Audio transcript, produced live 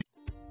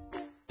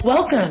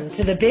Welcome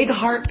to the Big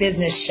Heart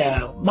Business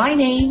Show. My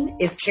name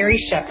is Carrie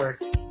Shepard,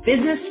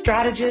 business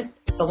strategist,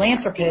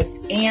 philanthropist,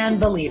 and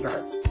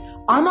believer.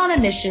 I'm on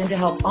a mission to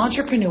help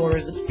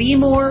entrepreneurs be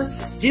more,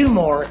 do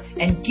more,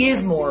 and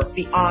give more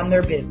beyond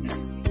their business,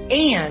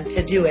 and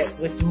to do it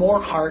with more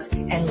heart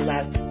and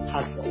less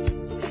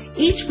hustle.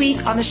 Each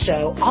week on the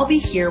show, I'll be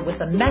here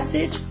with a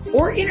message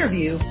or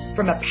interview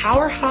from a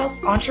powerhouse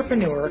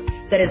entrepreneur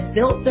that has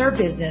built their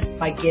business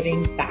by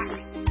giving back.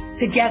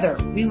 Together,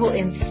 we will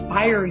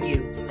inspire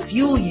you,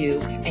 fuel you,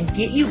 and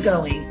get you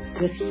going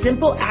with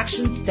simple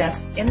action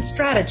steps and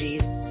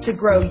strategies to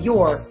grow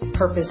your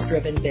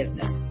purpose-driven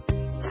business.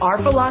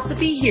 Our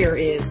philosophy here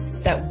is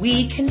that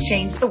we can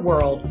change the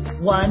world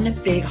one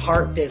big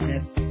heart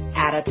business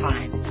at a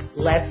time.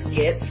 Let's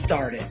get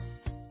started.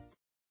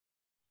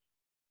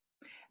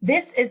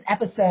 This is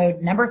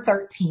episode number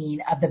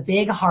 13 of the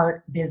Big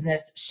Heart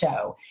Business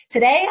Show.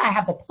 Today, I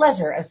have the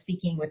pleasure of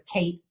speaking with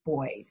Kate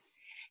Boyd.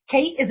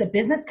 Kate is a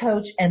business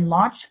coach and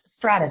launch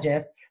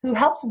strategist who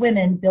helps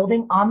women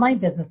building online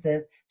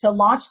businesses to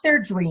launch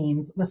their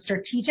dreams with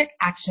strategic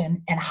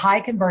action and high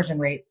conversion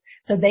rates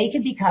so they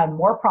can become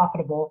more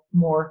profitable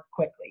more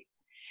quickly.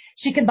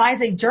 She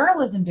combines a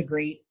journalism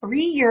degree,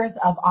 3 years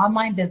of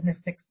online business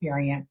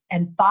experience,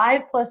 and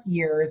 5+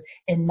 years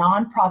in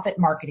nonprofit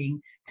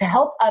marketing to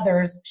help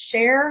others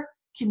share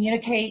and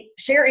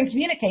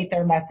communicate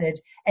their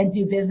message and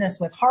do business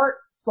with heart,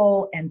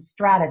 soul, and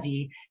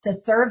strategy to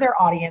serve their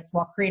audience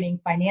while creating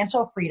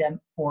financial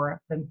freedom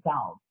for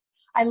themselves.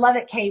 I love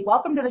it, Kate.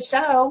 Welcome to the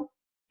show.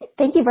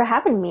 Thank you for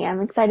having me.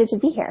 I'm excited to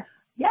be here.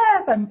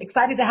 Yes, I'm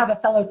excited to have a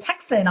fellow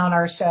Texan on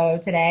our show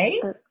today.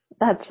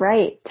 That's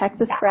right.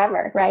 Texas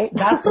forever, right?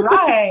 That's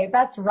right.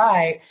 That's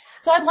right.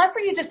 So I'd love for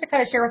you just to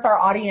kind of share with our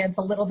audience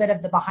a little bit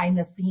of the behind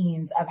the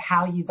scenes of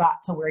how you got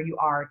to where you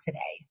are today.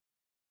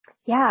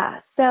 Yeah.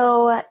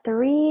 So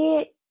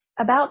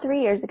about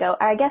 3 years ago,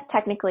 I guess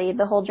technically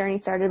the whole journey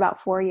started about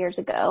 4 years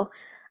ago.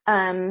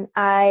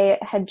 I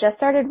had just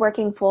started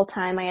working full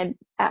time.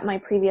 At my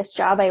previous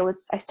job, I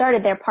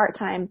started there part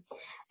time,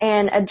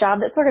 and a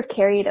job that sort of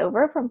carried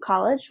over from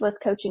college was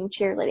coaching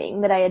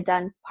cheerleading that I had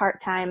done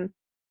part time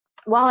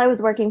while I was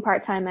working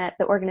part time at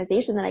the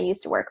organization that I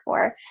used to work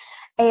for.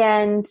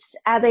 And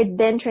as I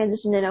then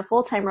transitioned in a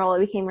full time role,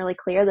 it became really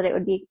clear that it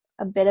would be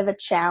a bit of a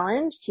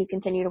challenge to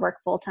continue to work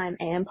full time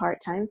and part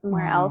time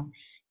somewhere else.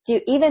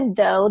 Even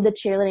though the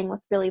cheerleading was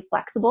really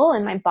flexible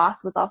and my boss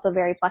was also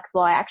very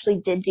flexible, I actually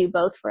did do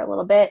both for a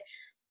little bit.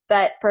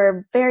 But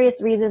for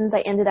various reasons, I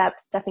ended up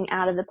stepping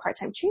out of the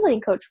part-time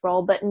cheerleading coach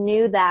role, but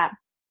knew that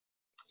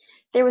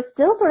there was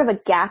still sort of a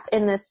gap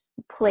in this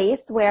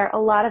place where a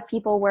lot of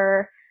people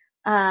were,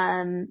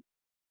 a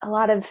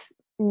lot of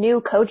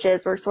new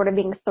coaches were sort of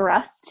being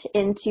thrust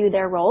into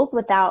their roles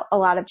without a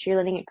lot of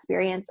cheerleading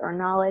experience or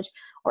knowledge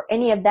or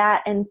any of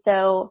that. And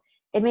so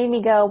it made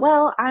me go,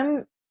 well,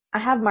 I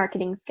have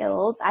marketing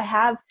skills. I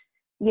have,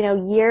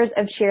 years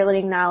of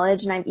cheerleading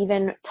knowledge, and I've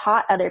even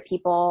taught other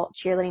people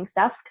cheerleading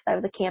stuff because I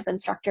was a camp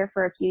instructor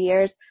for a few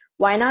years.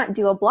 Why not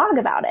do a blog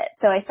about it?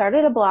 So I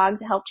started a blog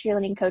to help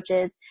cheerleading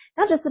coaches,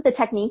 not just with the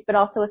technique, but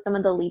also with some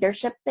of the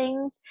leadership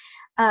things,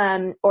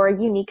 or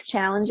unique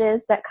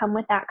challenges that come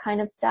with that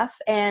kind of stuff.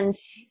 And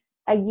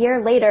a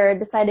year later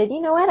decided,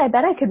 you know what, I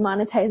bet I could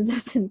monetize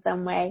this in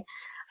some way.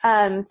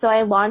 So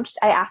I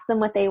asked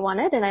them what they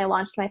wanted, and I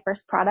launched my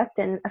first product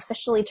and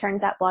officially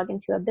turned that blog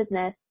into a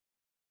business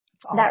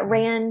that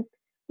ran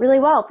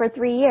really well for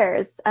 3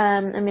 years.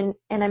 I'm in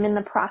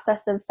the process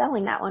of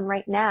selling that one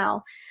right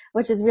now,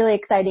 which is really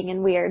exciting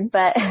and weird,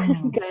 but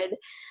good.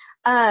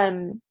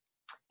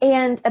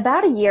 And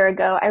about a year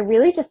ago, I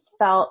really just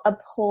felt a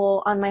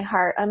pull on my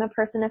heart. I'm a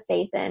person of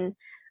faith, and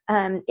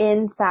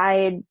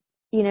inside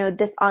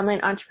this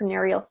online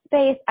entrepreneurial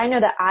space, I know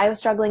that I was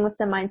struggling with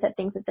some mindset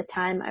things at the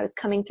time. I was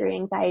coming through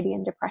anxiety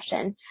and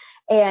depression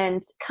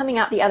and coming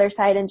out the other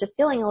side and just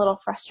feeling a little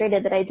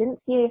frustrated that I didn't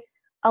see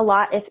a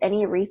lot, if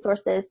any,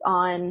 resources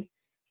on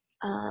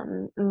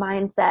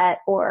mindset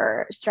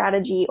or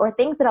strategy or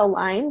things that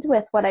aligned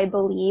with what I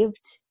believed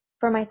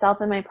for myself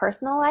in my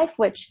personal life,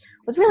 which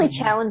was really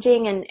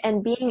challenging.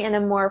 And being in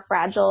a more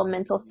fragile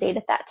mental state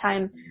at that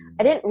time,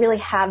 I didn't really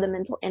have the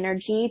mental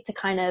energy to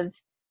kind of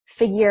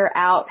figure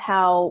out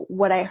how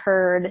what I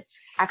heard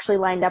actually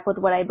lined up with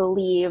what I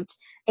believed.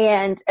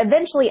 And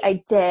eventually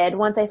I did.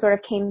 Once I sort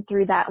of came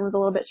through that and was a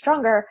little bit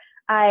stronger,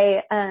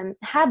 I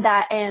had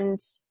that and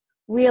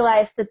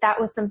realized that that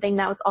was something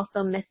that was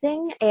also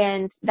missing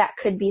and that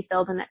could be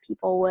filled and that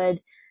people would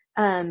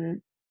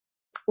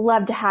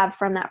love to have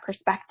from that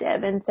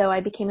perspective. And so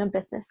I became a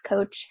business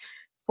coach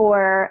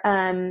for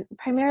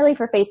primarily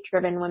for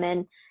faith-driven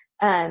women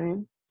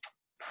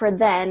for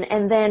then.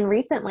 And then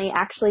recently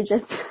actually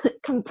just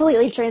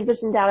completely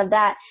transitioned out of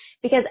that,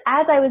 because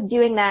as I was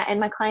doing that and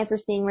my clients were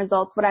seeing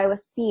results, what I was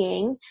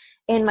seeing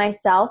in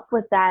myself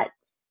was that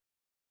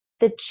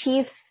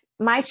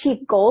my chief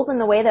goals and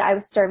the way that I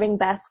was serving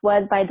best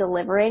was by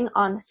delivering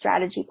on the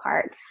strategy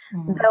part.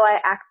 Though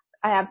I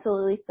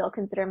absolutely still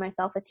consider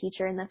myself a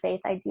teacher in the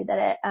faith. I do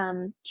that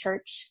at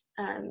church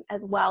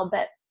as well,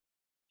 but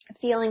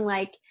feeling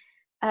like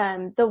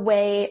the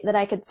way that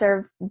I could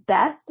serve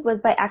best was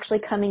by actually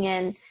coming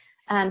in,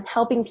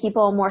 helping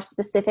people more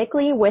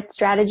specifically with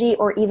strategy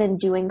or even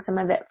doing some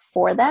of it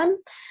for them.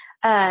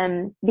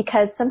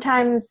 Because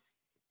sometimes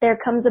there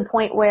comes a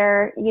point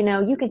where,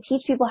 you can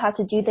teach people how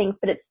to do things,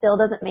 but it still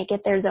doesn't make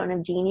it their zone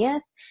of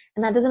genius.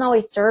 And that doesn't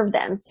always serve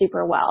them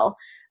super well.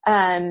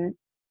 And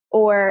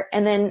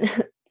then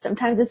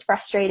sometimes it's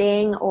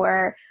frustrating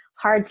or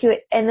hard to,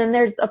 and then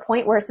there's a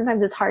point where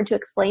sometimes it's hard to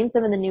explain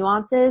some of the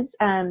nuances,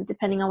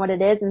 depending on what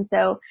it is. And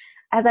so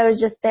as I was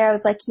just there, I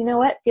was like,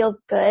 what feels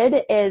good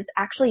is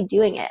actually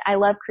doing it. I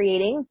love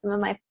creating. Some of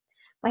my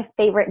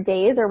favorite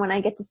days are when I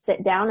get to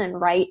sit down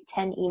and write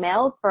 10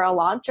 emails for a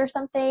launch or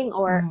something,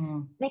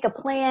 or make a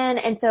plan.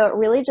 And so it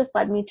really just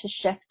led me to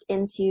shift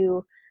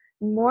into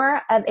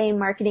more of a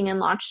marketing and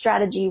launch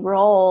strategy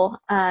role,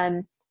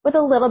 with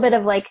a little bit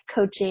of like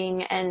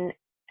coaching and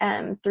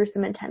through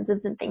some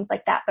intensives and things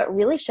like that, but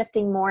really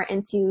shifting more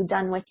into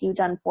done with you,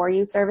 done for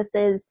you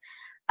services,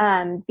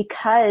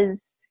 because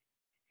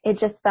it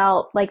just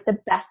felt like the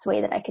best way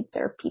that I could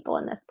serve people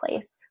in this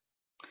place.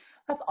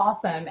 That's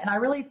awesome. And I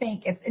really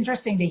think it's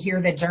interesting to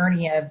hear the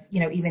journey of,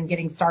 even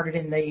getting started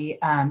in the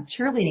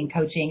cheerleading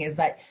coaching, is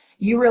that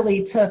you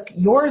really took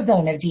your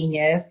zone of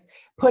genius,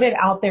 put it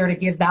out there to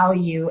give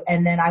value.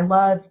 And then I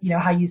love,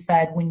 how you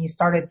said when you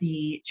started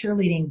the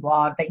cheerleading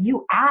blog that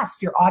you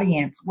asked your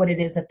audience what it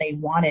is that they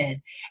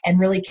wanted and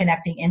really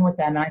connecting in with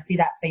them. And I see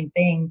that same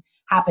thing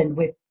happened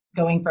with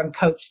going from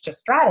coach to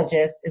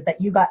strategist, is that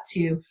you got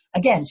to,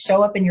 again,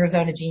 show up in your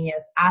zone of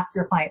genius, ask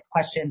your clients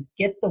questions,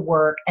 get the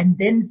work, and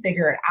then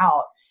figure it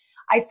out.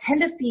 I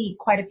tend to see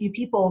quite a few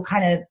people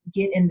kind of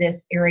get in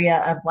this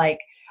area of like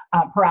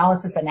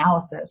paralysis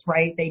analysis,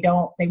 right? They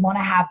want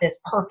to have this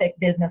perfect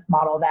business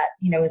model that,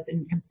 is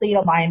in complete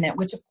alignment,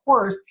 which of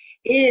course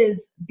is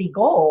the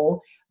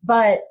goal.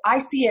 But I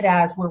see it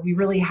as where we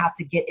really have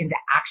to get into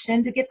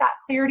action to get that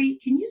clarity.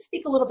 Can you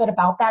speak a little bit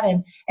about that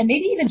and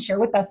maybe even share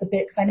with us a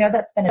bit, because I know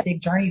that's been a big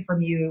journey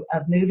from you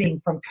of moving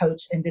from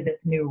coach into this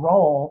new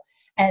role,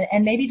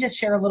 and maybe just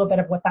share a little bit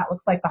of what that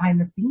looks like behind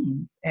the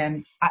scenes.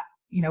 And,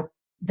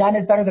 done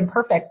is better than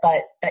perfect,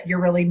 but that you're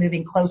really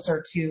moving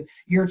closer to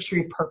your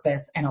true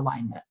purpose and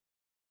alignment.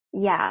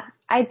 Yeah,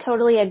 I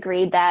totally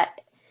agree that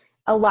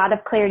a lot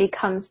of clarity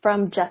comes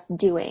from just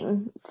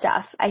doing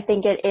stuff. I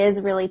think it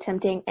is really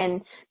tempting.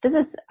 And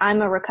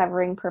I'm a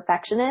recovering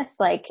perfectionist.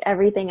 Like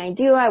everything I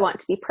do, I want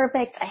to be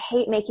perfect. I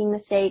hate making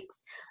mistakes.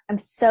 I'm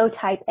so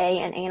type A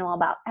and anal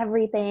about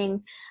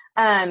everything.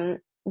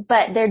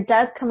 But there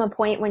does come a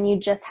point when you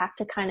just have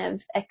to kind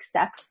of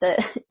accept that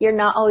you're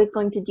not always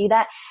going to do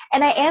that.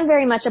 And I am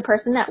very much a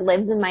person that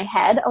lives in my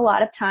head a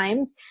lot of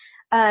times.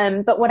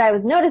 But what I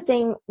was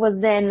noticing was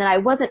then that I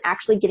wasn't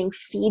actually getting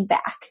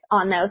feedback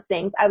on those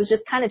things. I was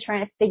just kind of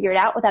trying to figure it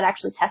out without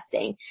actually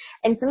testing.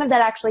 And some of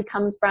that actually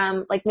comes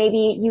from like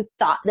maybe you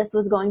thought this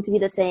was going to be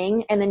the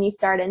thing and then you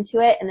start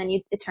into it and then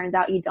it turns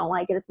out you don't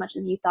like it as much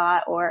as you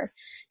thought, or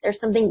there's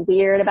something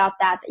weird about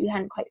that you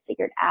hadn't quite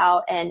figured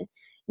out. And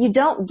you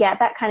don't get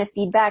that kind of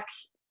feedback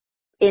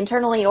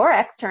internally or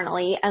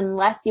externally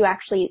unless you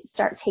actually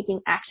start taking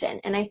action.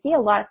 And I see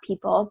a lot of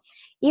people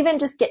even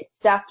just get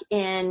stuck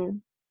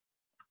in,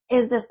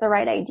 is this the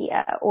right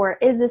idea? Or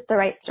is this the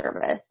right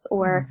service?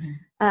 Or,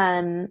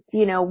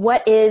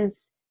 what is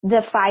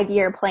the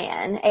 5-year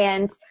plan?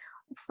 And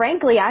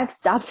frankly, I've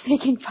stopped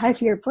making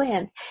 5-year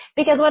plans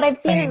because what I've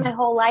seen in my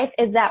whole life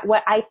is that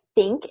what I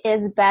think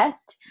is best,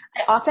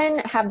 I often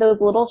have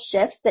those little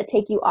shifts that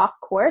take you off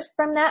course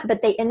from that,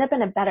 but they end up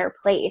in a better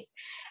place.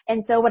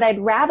 And so what I'd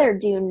rather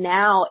do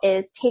now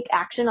is take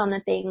action on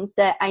the things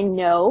that I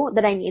know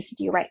that I need to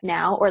do right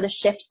now, or the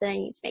shifts that I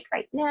need to make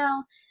right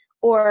now,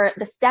 or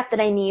the step that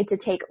I need to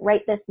take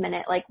right this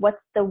minute. Like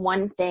what's the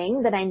one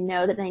thing that I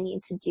know that I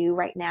need to do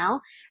right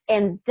now?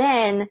 And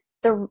then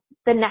the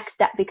next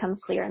step becomes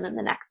clear, and then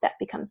the next step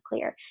becomes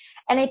clear.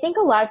 And I think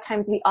a lot of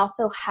times we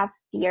also have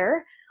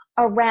fear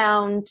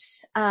around,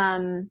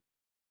 and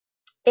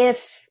this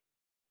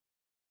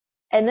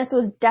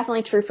was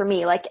definitely true for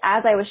me, like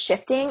as I was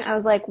shifting, I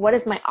was like, what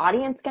is my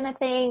audience going to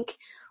think?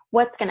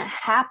 What's going to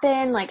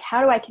happen? Like,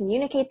 how do I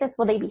communicate this?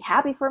 Will they be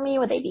happy for me?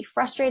 Will they be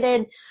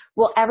frustrated?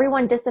 Will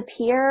everyone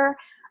disappear,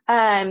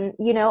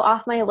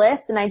 off my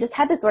list? And I just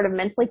had to sort of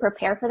mentally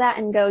prepare for that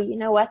and go, you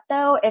know what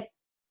though?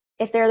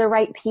 If they're the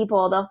right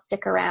people, they'll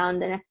stick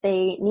around. And if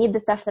they need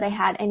the stuff that I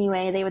had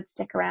anyway, they would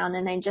stick around.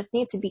 And I just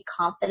need to be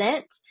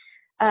confident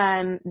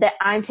that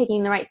I'm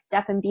taking the right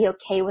step and be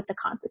okay with the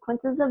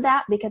consequences of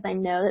that, because I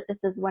know that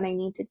this is what I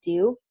need to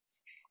do.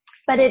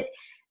 But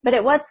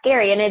it was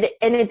scary,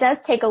 and it does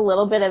take a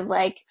little bit of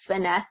like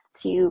finesse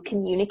to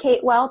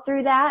communicate well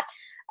through that.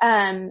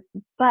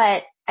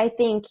 But I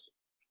think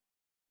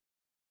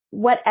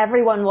what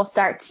everyone will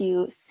start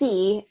to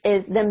see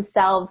is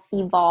themselves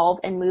evolve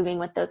and moving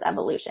with those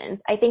evolutions.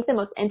 I think the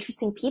most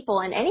interesting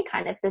people in any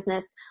kind of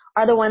business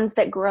are the ones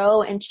that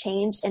grow and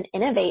change and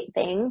innovate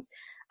things.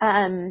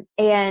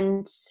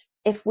 And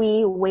if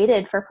we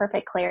waited for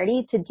perfect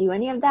clarity to do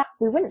any of that,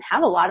 we wouldn't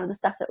have a lot of the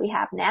stuff that we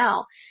have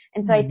now.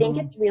 And so I think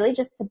it's really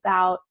just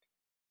about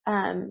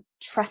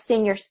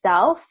trusting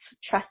yourself,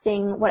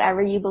 trusting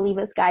whatever you believe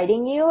is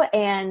guiding you,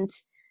 and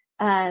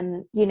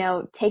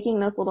taking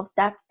those little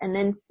steps, and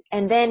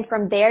then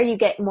from there you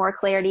get more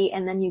clarity,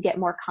 and then you get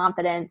more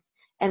confidence,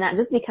 and that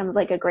just becomes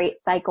like a great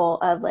cycle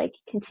of like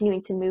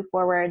continuing to move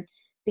forward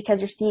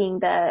because you're seeing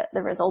the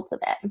results of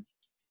it.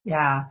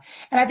 Yeah.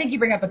 And I think you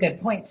bring up a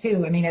good point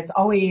too. I mean, it's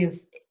always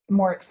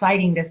more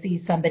exciting to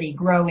see somebody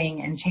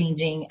growing and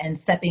changing and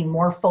stepping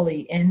more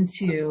fully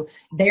into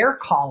their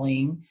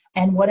calling,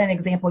 and what an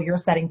example you're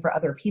setting for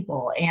other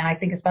people. And I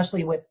think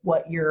especially with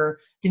what you're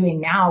doing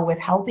now with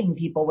helping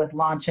people with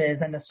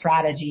launches and the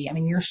strategy, I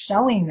mean, you're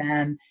showing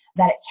them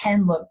that it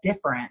can look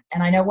different.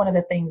 And I know one of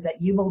the things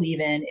that you believe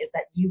in is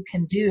that you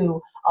can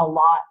do a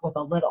lot with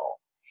a little.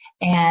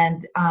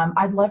 And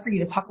I'd love for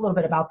you to talk a little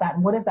bit about that.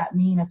 And what does that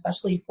mean,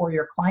 especially for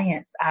your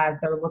clients as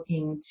they're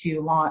looking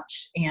to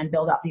launch and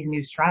build out these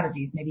new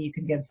strategies? Maybe you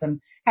can give some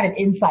kind of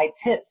insight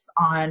tips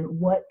on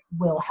what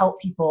will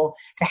help people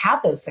to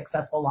have those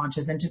successful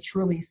launches and to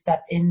truly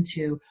step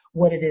into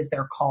what it is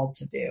they're called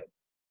to do.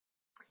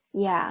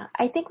 Yeah,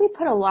 I think we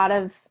put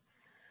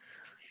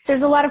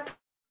there's a lot of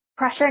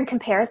pressure and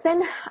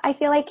comparison, I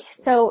feel like.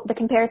 So the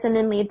comparison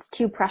then leads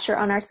to pressure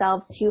on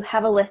ourselves to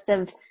have a list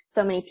of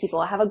so many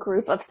people, have a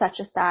group of such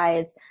a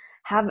size,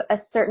 have a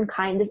certain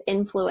kind of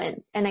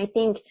influence. And I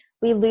think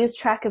we lose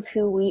track of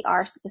who we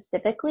are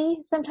specifically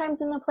sometimes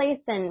in the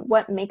place, and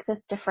what makes us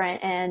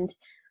different, and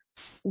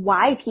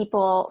why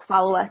people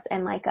follow us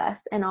and like us,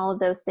 and all of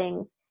those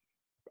things.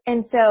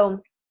 And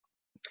so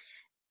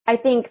I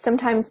think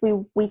sometimes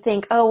we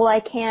think, oh, well, I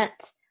can't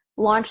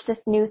launch this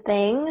new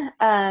thing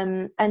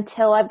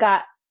until I've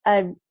got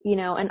an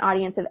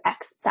audience of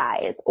X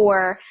size,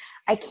 or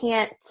I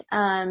can't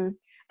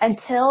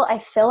until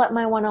I fill up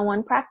my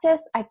one-on-one practice,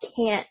 I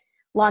can't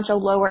launch a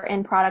lower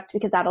end product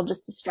because that'll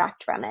just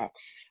distract from it.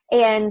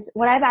 And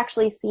what I've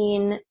actually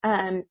seen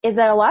is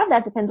that a lot of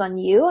that depends on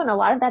you, and a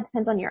lot of that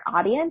depends on your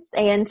audience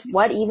and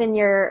what even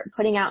you're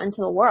putting out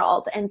into the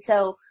world. And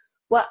so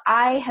what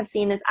I have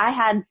seen is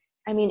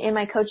in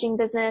my coaching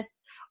business,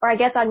 or I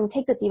guess I can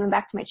take this even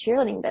back to my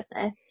cheerleading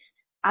business.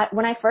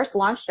 When I first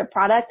launched a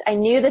product, I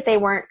knew that they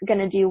weren't going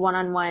to do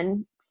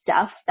one-on-one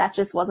stuff. That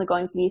just wasn't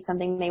going to be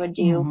something they would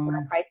do for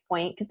a price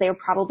point, because they were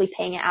probably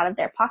paying it out of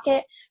their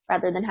pocket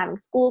rather than having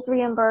schools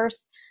reimburse.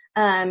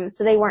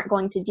 So they weren't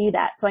going to do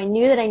that. So I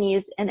knew that I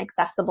needed an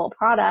accessible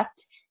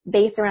product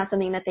based around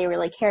something that they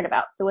really cared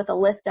about. So with a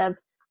list of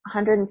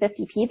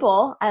 150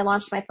 people, I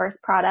launched my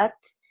first product,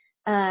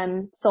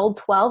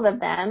 sold 12 of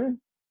them,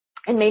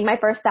 and made my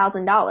first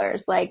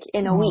 $1,000 like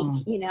in a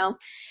week,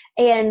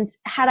 And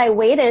had I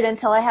waited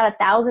until I had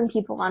 1,000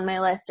 people on my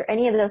list or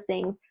any of those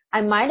things,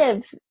 I might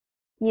have,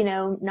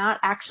 not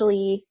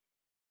actually,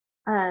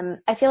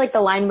 I feel like the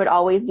line would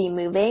always be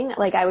moving.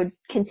 Like I would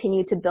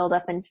continue to build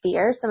up in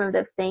fear some of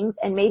those things,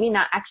 and maybe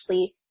not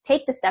actually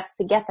take the steps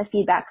to get the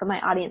feedback from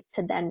my audience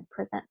to then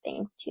present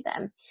things to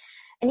them.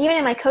 And even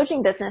in my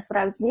coaching business, what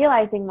I was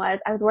realizing was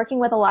I was working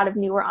with a lot of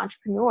newer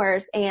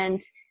entrepreneurs,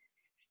 and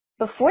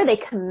before they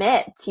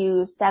commit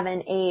to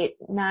 $7,000,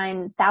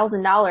 $8,000,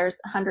 $9,000,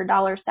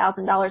 $100,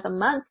 $1,000 a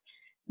month,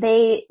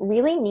 they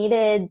really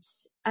needed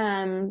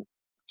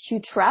to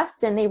trust,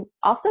 and they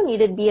also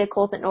needed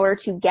vehicles in order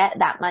to get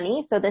that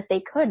money so that they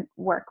could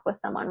work with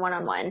someone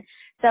one-on-one.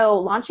 So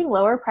launching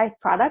lower priced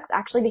products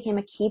actually became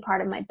a key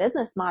part of my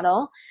business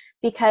model,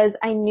 because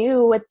I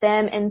knew with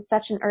them in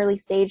such an early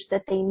stage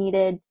that they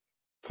needed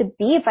to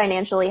be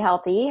financially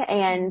healthy,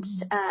 and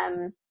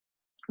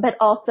but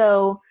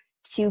also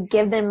to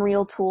give them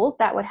real tools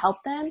that would help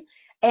them,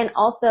 and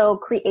also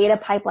create a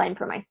pipeline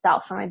for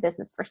myself, for my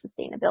business, for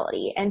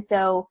sustainability. And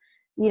so,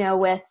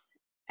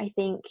 I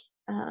think,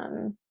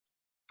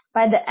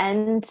 by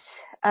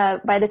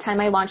the time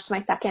I launched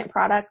my second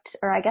product,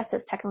 or I guess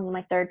it's technically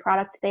my third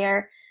product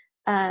there,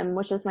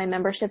 which was my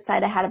membership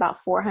site, I had about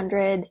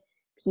 400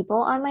 people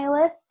on my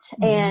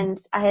list,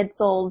 and I had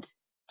sold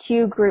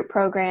 2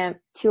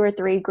 or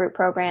 3 group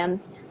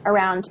programs,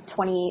 around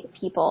 20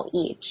 people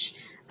each.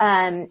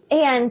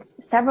 And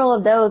several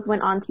of those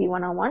went on to be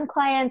one-on-one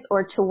clients,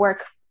 or to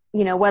work,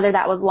 whether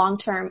that was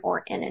long-term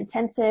or in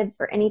intensives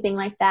or anything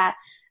like that.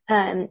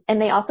 And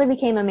they also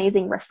became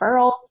amazing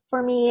referrals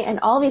for me, and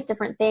all these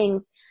different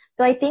things.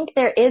 So I think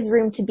there is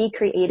room to be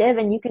creative,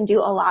 and you can do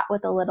a lot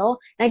with a little.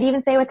 And I'd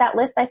even say with that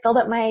list, I filled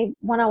up my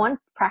one-on-one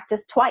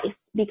practice twice,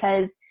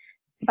 because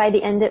by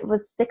the end it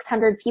was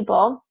 600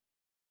 people.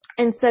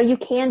 And so you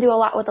can do a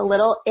lot with a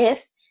little if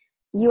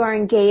you are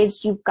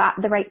engaged, you've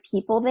got the right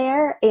people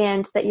there,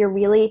 and that you're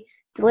really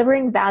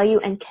delivering value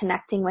and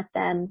connecting with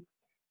them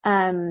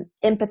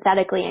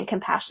empathetically and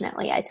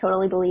compassionately. I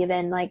totally believe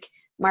in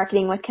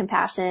marketing with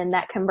compassion,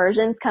 that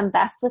conversions come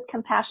best with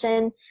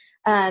compassion.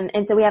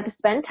 And so we have to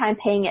spend time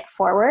paying it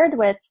forward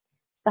with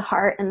the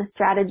heart and the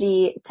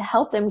strategy to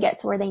help them get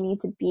to where they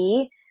need to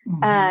be.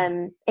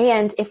 And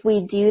if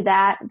we do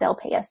that, they'll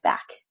pay us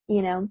back,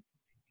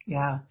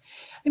 Yeah.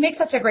 You make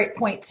such a great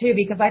point too,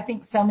 because I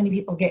think so many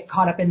people get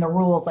caught up in the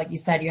rules. Like you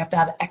said, you have to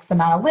have X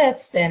amount of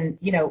lists. And,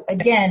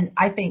 again,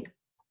 I think,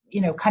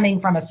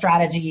 coming from a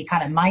strategy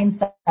kind of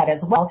mindset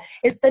as well,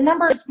 is the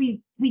numbers.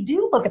 We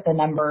do look at the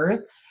numbers.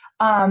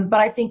 But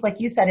I think, like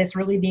you said, it's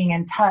really being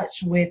in touch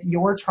with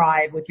your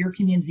tribe, with your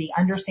community,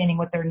 understanding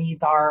what their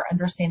needs are,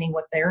 understanding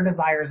what their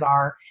desires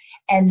are,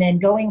 and then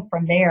going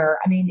from there.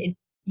 I mean,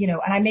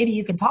 and maybe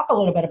you can talk a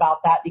little bit about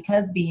that,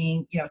 because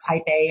being,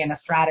 type A and a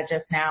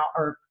strategist now,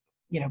 or,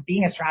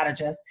 being a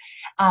strategist,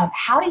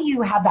 how do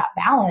you have that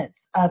balance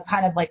of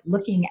kind of like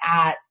looking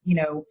at,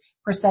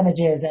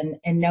 percentages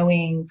and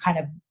knowing kind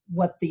of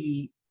what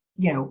the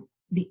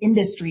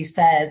industry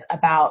says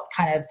about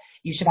kind of,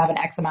 you should have an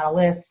X amount of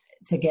lists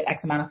to get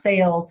X amount of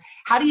sales.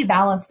 How do you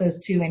balance those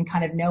two and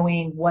kind of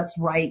knowing what's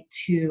right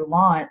to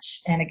launch?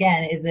 And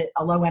again, is it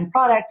a low-end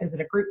product? Is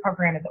it a group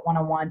program? Is it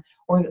one-on-one?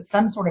 Or is it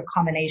some sort of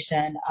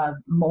combination of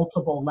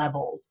multiple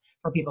levels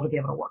for people to be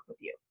able to work with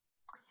you?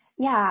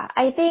 Yeah,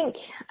 I think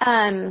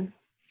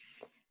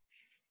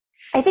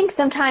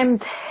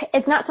sometimes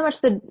it's not so much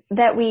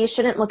that we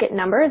shouldn't look at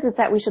numbers, it's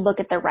that we should look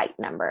at the right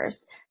numbers.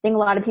 I think a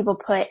lot of people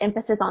put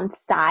emphasis on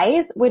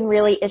size when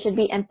really it should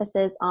be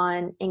emphasis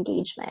on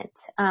engagement.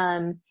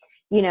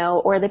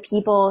 Or the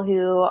people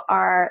who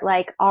are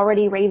like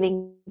already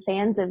raving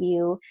fans of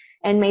you,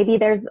 and maybe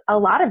there's a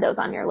lot of those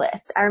on your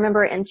list. I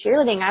remember in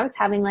cheerleading, I was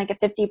having like a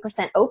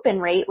 50% open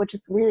rate, which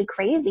is really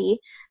crazy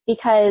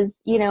because,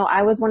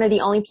 I was one of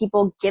the only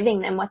people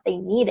giving them what they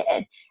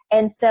needed.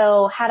 And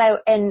so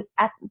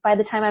by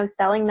the time I was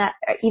selling that,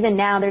 even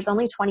now, there's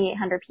only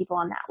 2,800 people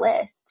on that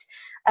list.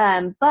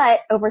 But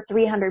over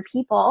 300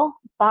 people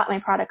bought my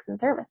products and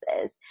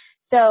services.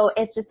 So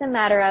it's just a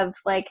matter of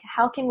like,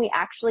 how can we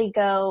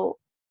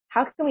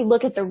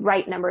look at the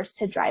right numbers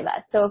to drive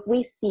us? So if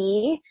we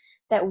see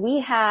that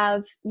we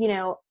have,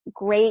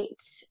 great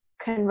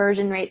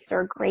conversion rates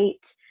or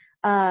great,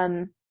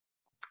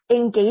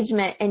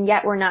 engagement, and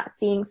yet we're not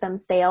seeing some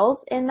sales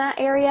in that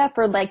area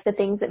for like the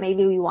things that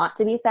maybe we want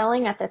to be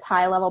selling at this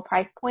high level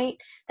price point,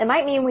 that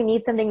might mean we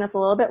need something that's a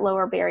little bit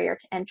lower barrier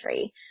to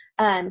entry.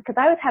 Cause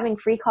I was having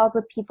free calls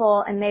with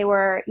people and they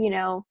were,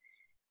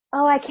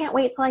 oh, I can't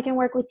wait till I can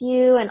work with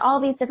you and all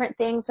these different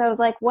things. So I was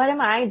like, what am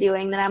I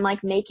doing that I'm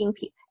like making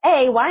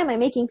why am I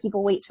making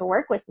people wait to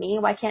work with me?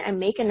 Why can't I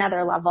make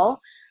another level?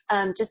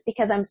 Just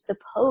because I'm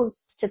supposed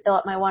to fill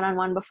up my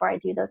one-on-one before I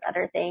do those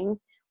other things.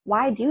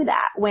 Why do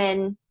that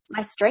when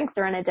my strengths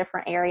are in a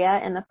different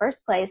area in the first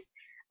place?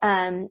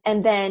 And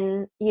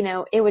then,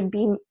 it would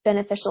be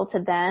beneficial to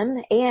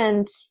them,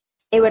 and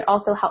it would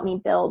also help me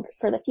build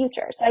for the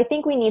future. So I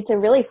think we need to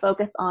really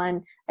focus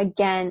on,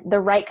 again, the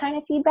right kind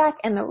of feedback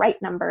and the right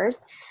numbers.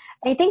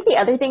 I think the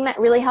other thing that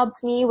really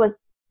helped me was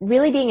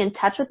really being in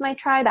touch with my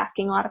tribe,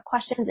 asking a lot of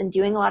questions and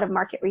doing a lot of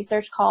market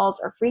research calls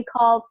or free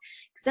calls.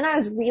 Because then I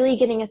was really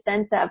getting a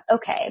sense of,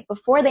 okay,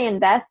 before they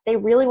invest, they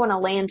really want to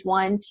land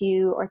 1,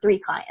 2, or 3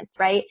 clients,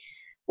 right?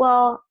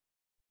 Well,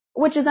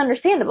 which is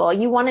understandable.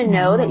 You want to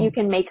know that you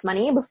can make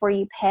money before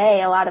you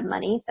pay a lot of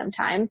money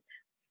sometimes.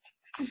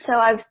 So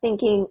I was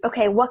thinking,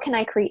 okay, what can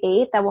I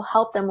create that will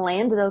help them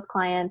land those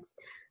clients,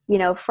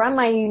 from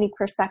my unique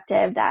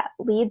perspective that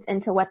leads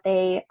into what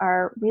they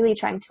are really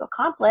trying to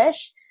accomplish,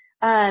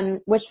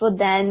 which will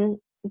then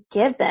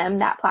give them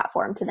that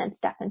platform to then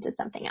step into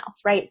something else,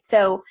 right?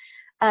 So,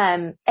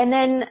 and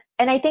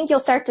I think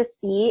you'll start to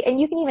see, and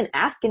you can even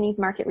ask in these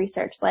market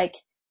research, like,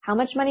 how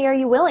much money are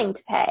you willing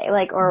to pay?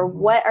 Like, or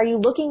what are you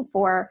looking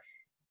for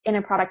in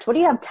a product? What do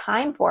you have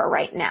time for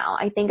right now?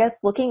 I think us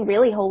looking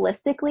really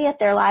holistically at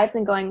their lives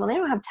and going, well, they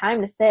don't have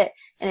time to sit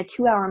in a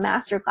 2-hour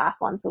masterclass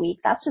once a week.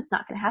 That's just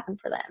not going to happen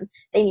for them.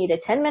 They need a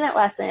 10-minute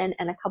lesson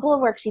and a couple of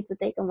worksheets that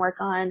they can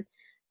work on.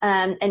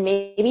 And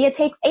maybe it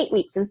takes 8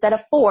 weeks instead of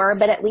 4,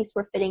 but at least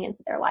we're fitting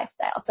into their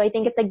lifestyle. So I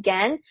think it's,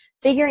 again,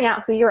 figuring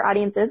out who your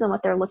audience is and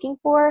what they're looking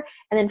for,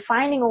 and then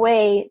finding a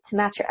way to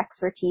match your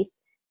expertise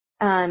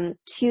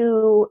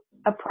to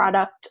a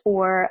product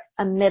or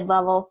a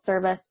mid-level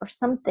service or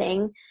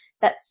something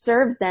that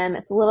serves them.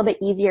 It's a little bit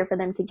easier for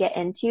them to get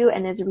into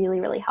and is really,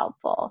 really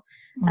helpful.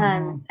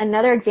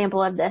 Another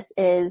example of this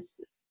is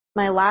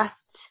my last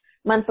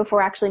month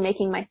before actually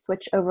making my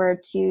switch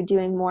over to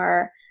doing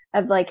more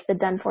of like the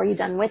done for you,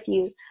 done with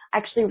you. I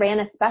actually ran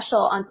a special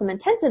on some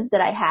intensives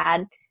that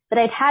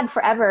I'd had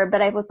forever,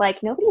 but I was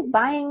like, nobody's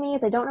buying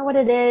these. I don't know what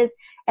it is.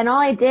 And all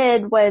I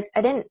did was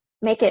I didn't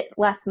make it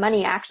less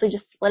money. I actually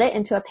just split it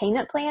into a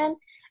payment plan,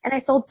 and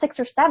I sold 6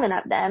 or 7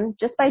 of them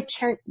just by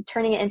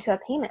turning it into a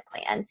payment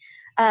plan.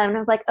 And I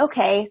was like,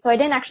 okay, so I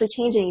didn't actually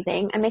change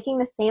anything. I'm making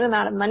the same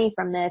amount of money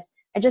from this.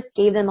 I just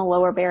gave them a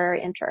lower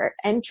barrier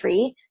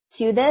entry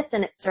to this,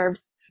 and it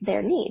serves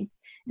their needs.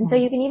 And so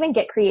you can even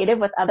get creative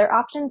with other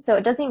options. So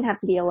it doesn't even have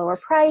to be a lower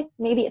price.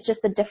 Maybe it's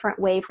just a different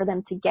way for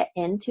them to get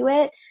into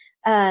it,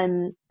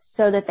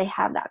 so that they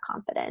have that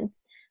confidence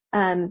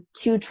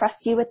to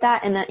trust you with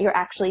that, and that you're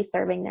actually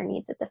serving their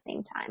needs at the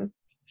same time.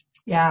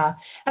 Yeah.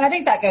 And I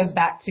think that goes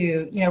back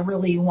to,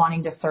 really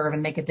wanting to serve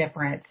and make a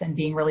difference and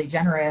being really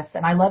generous.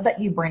 And I love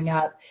that you bring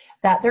up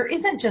that there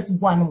isn't just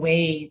one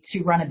way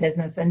to run a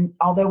business. And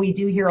although we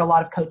do hear a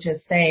lot of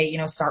coaches say,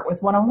 start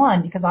with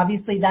one-on-one, because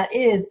obviously that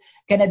is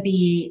going to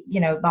be,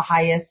 the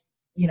highest,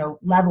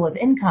 level of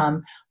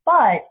income.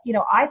 But,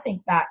 I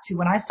think back to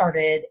when I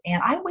started,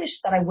 and I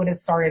wish that I would have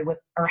started with,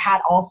 or had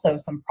also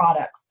some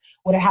products,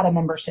 would have had a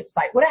membership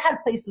site, would have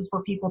had places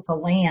for people to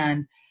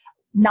land,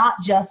 not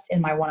just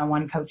in my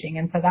one-on-one coaching.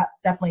 And so that's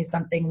definitely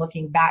something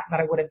looking back that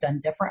I would have done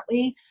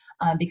differently,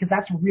 because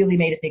that's really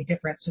made a big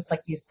difference. Just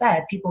like you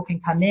said, people can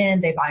come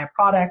in, they buy a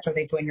product or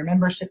they join your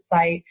membership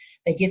site,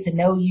 they get to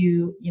know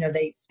you,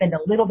 they spend a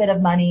little bit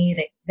of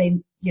money,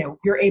 they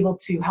you're able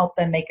to help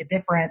them make a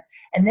difference,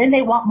 and then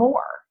they want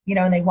more,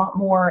 and they want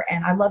more.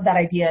 And I love that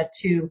idea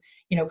to,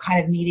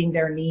 kind of meeting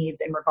their needs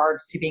in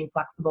regards to being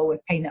flexible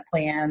with payment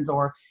plans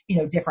or,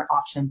 different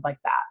options like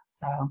that.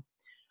 So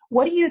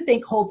what do you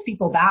think holds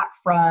people back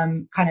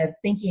from kind of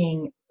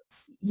thinking,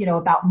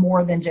 about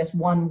more than just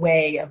one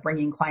way of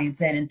bringing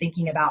clients in, and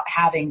thinking about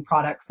having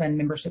products and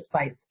membership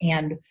sites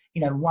and,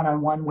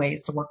 one-on-one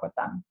ways to work with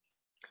them?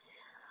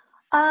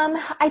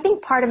 I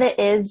think part of it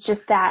is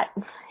just that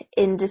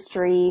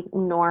industry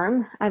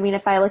norm. I mean,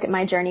 if I look at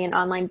my journey in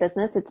online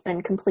business, it's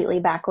been completely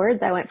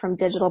backwards. I went from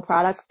digital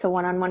products to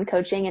one-on-one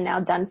coaching and now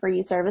done for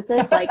you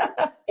services. Like,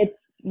 it's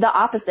the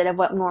opposite of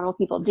what normal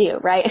people do,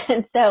 right?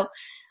 And so,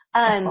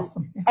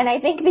 Awesome. and I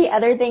think the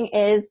other thing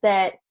is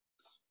that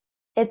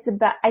it's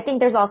about, I think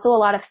there's also a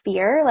lot of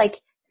fear,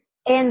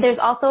 and there's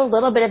also a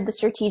little bit of the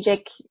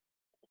strategic,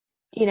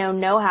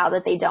 know-how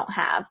that they don't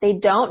have. They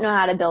don't know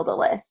how to build a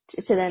list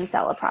to then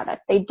sell a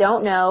product. They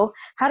don't know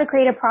how to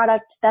create a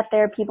product that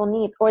their people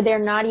need, or they're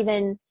not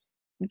even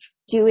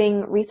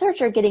doing research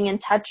or getting in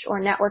touch or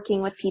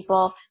networking with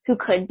people who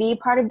could be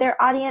part of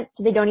their audience.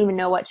 So they don't even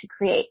know what to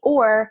create,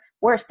 or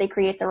worse, they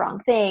create the wrong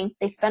thing.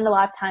 They spend a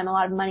lot of time, a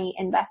lot of money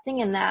investing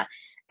in that,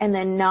 and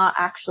then not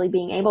actually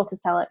being able to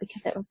sell it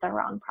because it was the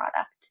wrong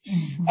product.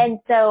 Mm-hmm. And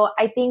so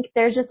I think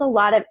there's just a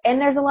lot of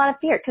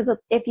fear, because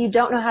if you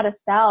don't know how to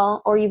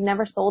sell, or you've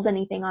never sold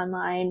anything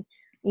online,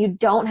 you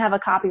don't have a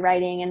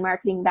copywriting and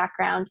marketing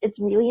background, it's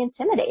really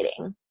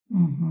intimidating.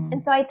 Mm-hmm.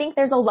 And so I think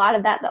there's a lot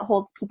of that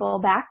holds people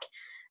back.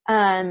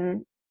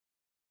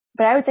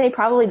 But I would say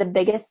probably the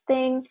biggest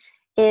thing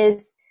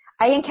is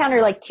I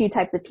encounter two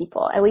types of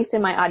people, at least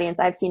in my audience.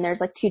 I've seen there's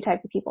two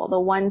types of people. The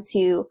ones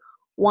who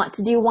want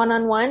to do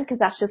one-on-one because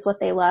that's just what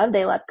they love.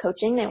 They love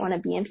coaching. They want to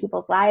be in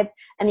people's lives.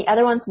 And the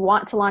other ones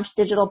want to launch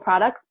digital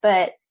products,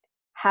 but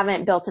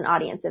haven't built an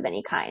audience of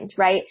any kind,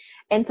 right?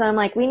 And so I'm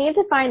like, we need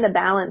to find the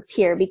balance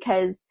here,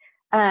 because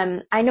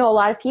I know a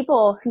lot of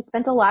people who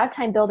spent a lot of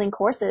time building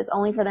courses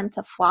only for them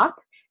to flop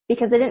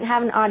because they didn't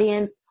have an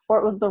audience, or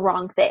it was the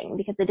wrong thing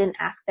because they didn't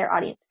ask their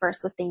audience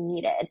first what they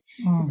needed.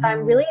 Mm-hmm. So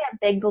I'm really a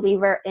big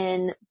believer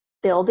in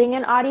building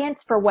an audience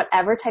for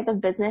whatever type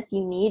of business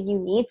you need. You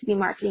need to be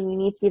marketing, you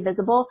need to be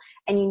visible,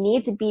 and you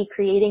need to be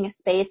creating a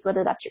space,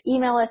 whether that's your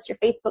email list, your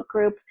Facebook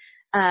group,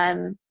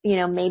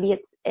 maybe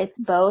it's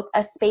both,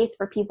 a space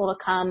for people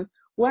to come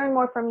learn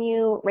more from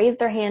you, raise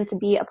their hand to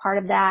be a part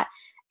of that.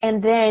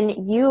 And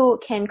then you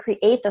can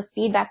create those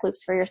feedback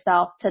loops for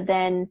yourself to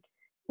then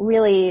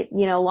really,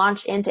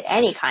 launch into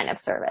any kind of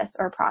service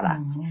or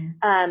product.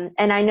 Mm-hmm.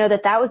 And I know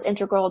that was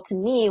integral to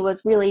me,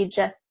 was really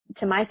just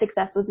to my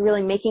success, was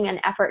really making an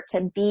effort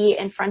to be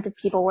in front of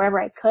people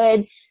wherever I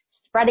could,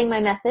 spreading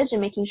my message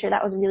and making sure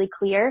that was really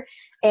clear,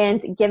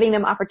 and giving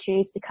them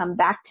opportunities to come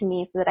back to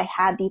me so that I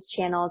had these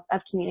channels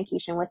of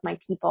communication with my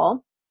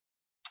people.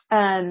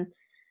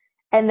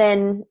 And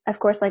then, of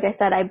course, like I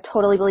said, I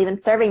totally believe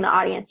in serving the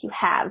audience you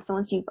have. So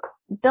once you've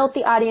built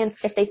the audience,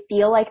 if they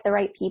feel like the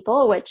right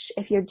people, which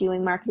if you're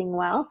doing marketing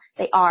well,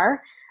 they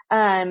are,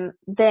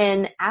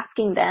 then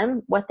asking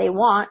them what they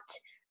want,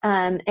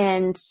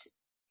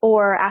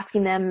 or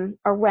asking them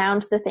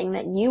around the thing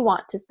that you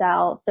want to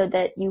sell, so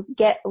that you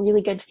get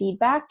really good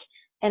feedback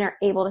and are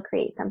able to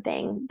create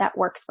something that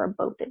works for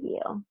both of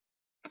you.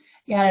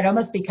 Yeah, it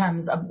almost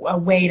becomes a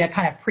way to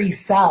kind of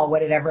pre-sell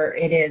whatever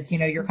it is.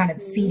 You're kind of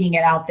seeding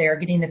it out there,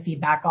 getting the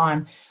feedback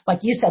on, like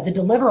you said, the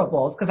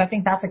deliverables, because I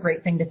think that's a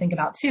great thing to think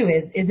about too.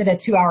 Is it a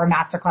 2-hour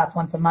masterclass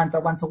once a month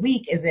or once a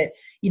week? Is it,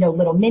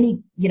 little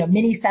mini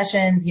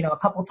sessions, a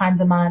couple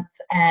times a month,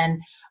 and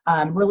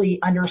really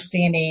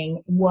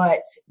understanding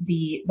what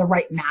the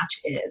right match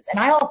is. And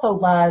I also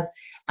love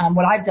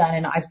what I've done,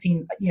 and I've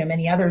seen,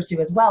 many others do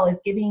as well, is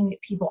giving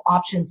people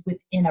options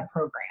within a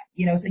program.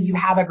 So you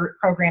have a group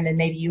program, and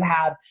maybe you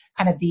have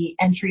kind of the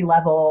entry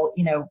level,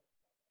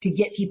 to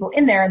get people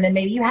in there, and then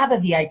maybe you have a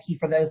VIP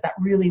for those that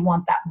really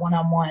want that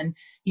one-on-one,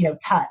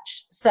 touch.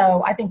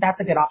 So I think that's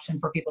a good option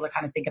for people to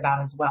kind of think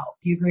about as well.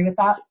 Do you agree with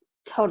that?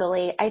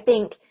 Totally. I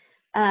think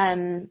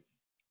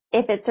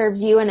if it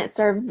serves you and it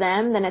serves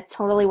them, then it's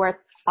totally worth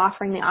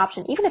offering the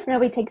option, even if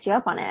nobody takes you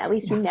up on it. At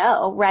least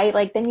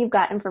right? Then you've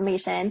got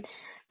information.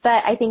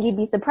 But I think you'd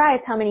be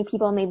surprised how many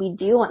people maybe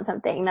do want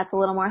something that's a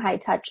little more high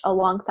touch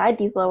alongside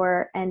these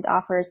lower end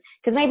offers,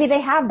 because maybe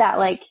they have that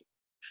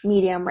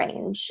medium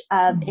range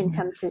of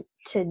income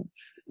to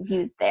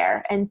use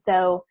there. And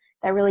so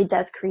that really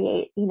does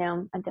create,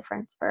 a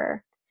difference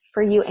for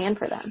you and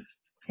for them.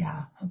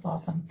 Yeah, that's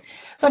awesome.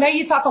 So I know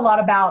you talk a lot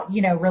about,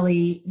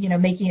 really,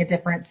 making a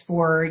difference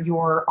for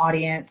your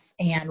audience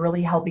and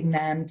really helping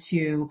them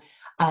to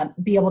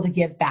be able to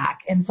give back.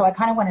 And so I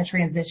kind of want to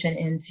transition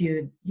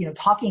into,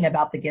 talking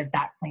about the give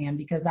back plan,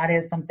 because that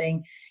is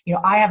something,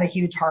 I have a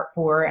huge heart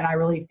for, and I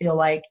really feel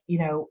like,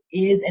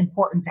 is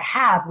important to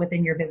have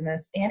within your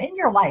business and in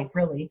your life,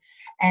 really.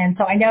 And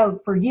so I know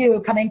for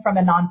you, coming from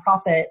a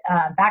nonprofit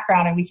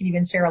background, and we can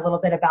even share a little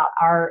bit about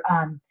our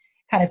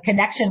kind of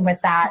connection with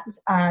that.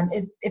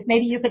 If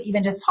maybe you could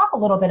even just talk a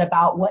little bit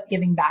about what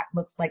giving back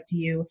looks like to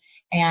you,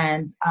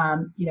 and,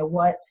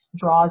 what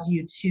draws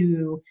you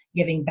to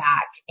giving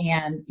back.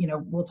 And,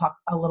 we'll talk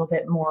a little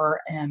bit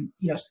more,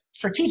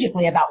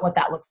 strategically about what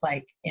that looks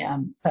like.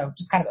 So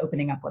just kind of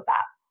opening up with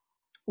that.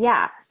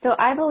 Yeah. So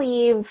I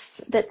believe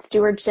that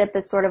stewardship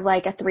is sort of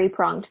like a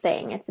three-pronged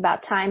thing. It's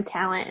about time,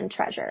 talent, and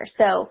treasure.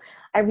 So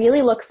I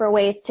really look for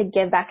ways to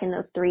give back in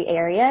those three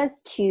areas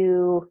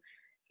to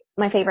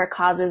my favorite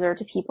causes or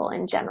to people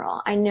in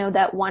general. I know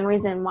that one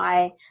reason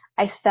why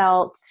I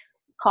felt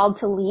called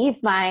to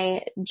leave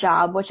my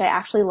job, which I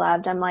actually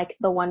loved, I'm like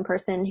the one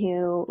person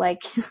who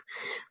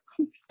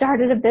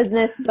started a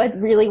business but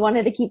really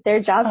wanted to keep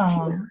their job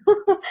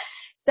too.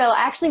 So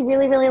I actually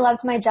really, really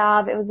loved my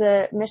job. It was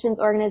a missions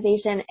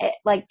organization.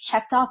 It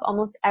checked off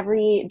almost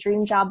every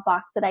dream job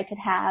box that I could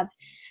have.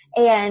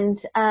 And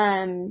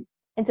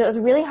so it was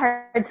really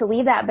hard to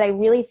leave that, but I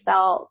really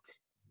felt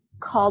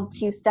called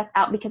to step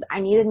out because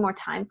I needed more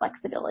time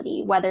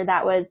flexibility, whether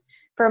that was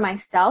for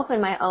myself and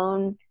my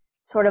own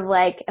sort of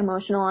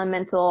emotional and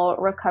mental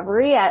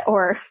recovery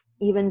or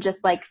even just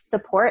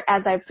support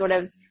as I've sort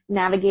of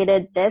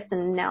navigated this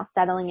and now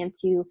settling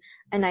into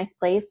a nice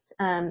place,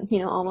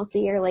 almost a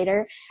year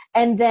later.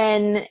 And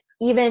then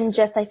even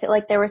just, I feel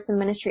like there were some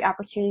ministry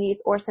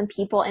opportunities or some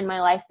people in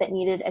my life that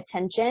needed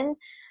attention,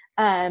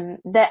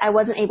 that I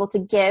wasn't able to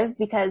give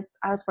because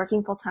I was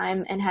working full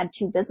time and had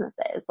two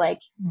businesses.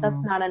 That's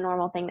not a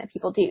normal thing that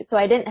people do. So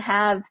I didn't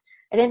have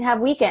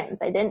weekends.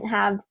 I didn't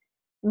have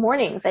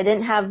mornings. I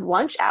didn't have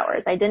lunch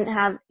hours. I didn't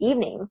have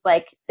evenings.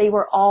 They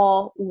were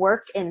all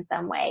work in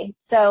some way.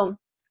 So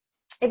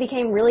it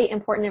became really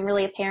important and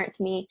really apparent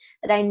to me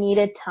that I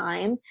needed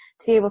time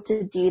to be able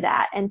to do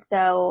that. And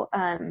so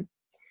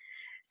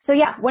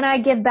yeah, when I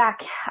give back,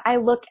 I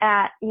look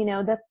at,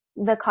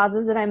 the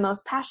causes that I'm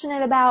most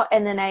passionate about,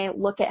 and then I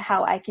look at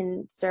how I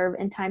can serve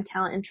in time,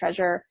 talent, and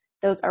treasure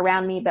those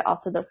around me, but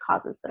also those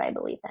causes that I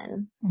believe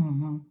in.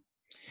 Mm-hmm.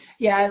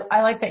 Yeah,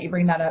 I like that you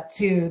bring that up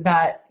too,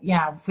 that,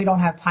 if we don't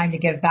have time to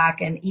give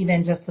back, and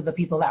even just to the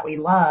people that we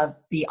love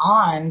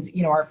beyond,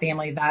 our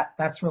family,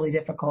 that's really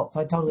difficult. So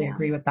I totally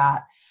agree with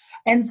that.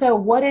 And so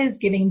what does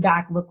giving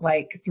back look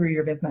like through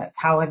your business?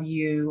 How have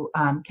you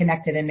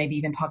connected, and maybe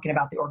even talking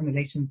about the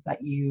organizations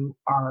that you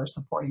are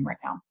supporting right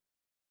now?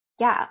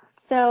 Yeah.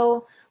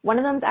 So one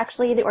of them is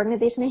actually the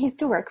organization I used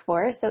to work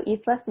for, so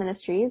East West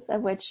Ministries,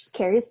 of which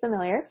Carrie's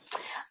familiar.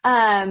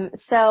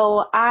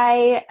 So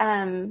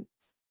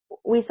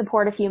we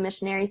support a few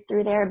missionaries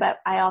through there, but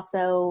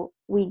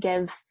we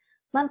give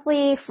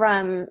monthly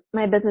from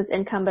my business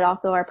income, but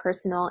also our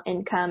personal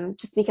income,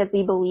 just because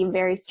we believe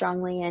very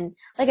strongly in,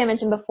 like I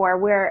mentioned before,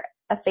 we're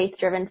a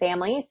faith-driven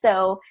family.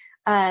 So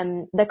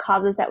the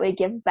causes that we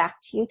give back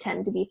to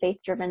tend to be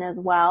faith-driven as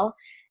well.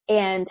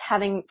 And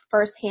having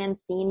firsthand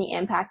seen the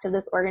impact of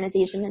this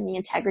organization and the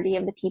integrity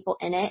of the people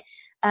in it,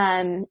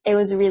 it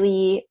was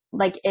really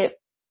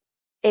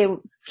it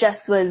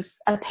just was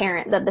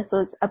apparent that this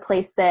was a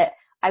place that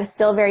I was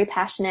still very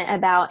passionate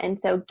about. And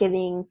so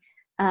giving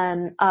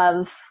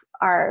of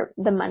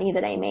the money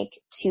that I make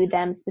to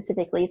them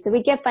specifically. So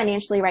we give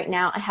financially right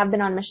now. I have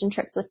been on mission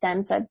trips with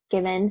them, so I've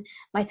given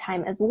my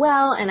time as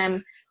well. And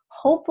I'm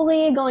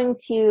hopefully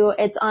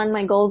it's on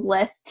my goals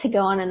list to go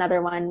on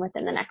another one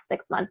within the next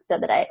 6 months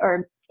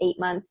or 8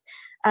 months,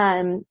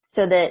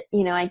 so that,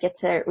 I get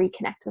to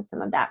reconnect with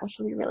some of that, which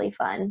will be really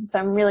fun. So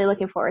I'm really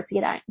looking forward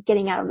to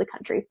getting out of the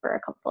country for a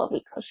couple of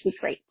weeks, which should be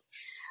great.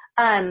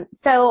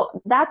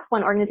 So that's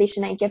one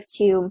organization I give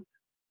to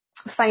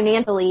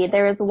financially.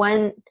 There is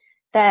one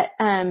that,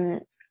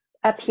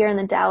 up here in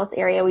the Dallas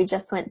area, we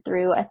just went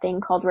through a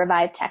thing called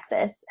Revive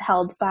Texas,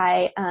 held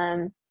by,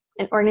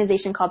 an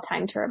organization called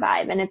Time to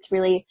Revive. And it's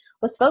really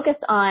was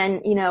focused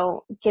on,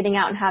 getting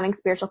out and having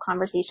spiritual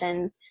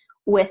conversations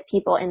with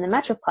people in the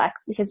Metroplex,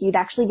 because you'd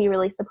actually be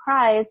really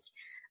surprised,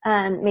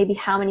 maybe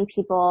how many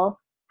people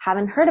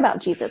haven't heard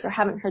about Jesus or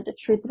haven't heard the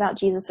truth about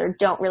Jesus or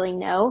don't really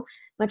know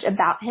much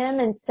about him.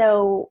 And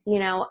so,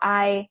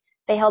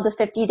 they held a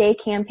 50-day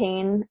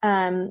campaign,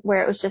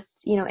 where it was just,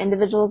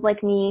 individuals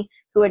like me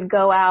who would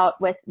go out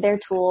with their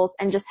tools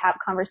and just have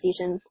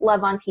conversations,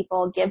 love on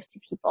people, give to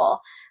people,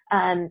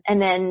 and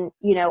then,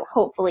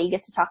 hopefully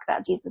get to talk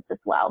about Jesus as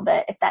well.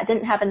 But if that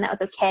didn't happen, that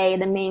was okay.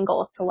 The main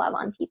goal is to love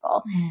on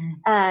people.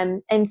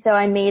 And so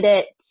I made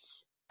it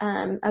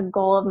a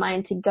goal of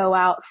mine to go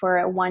out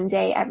for one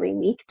day every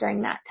week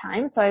during that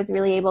time. So I was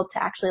really able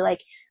to actually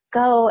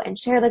go and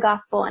share the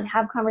gospel and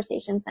have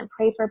conversations and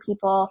pray for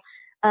people.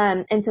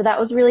 And so that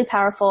was really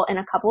powerful in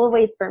a couple of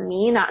ways for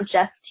me, not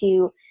just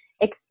to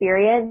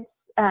experience,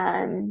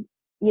 and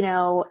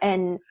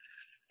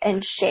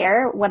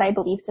share what I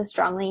believe so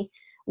strongly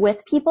with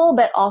people,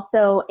 but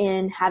also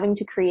in having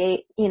to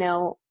create,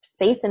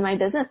 space in my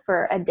business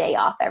for a day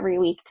off every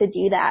week to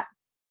do that,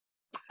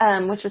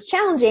 which was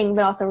challenging,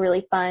 but also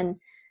really fun,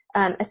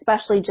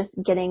 especially just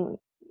getting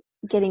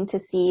to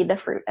see the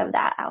fruit of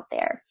that out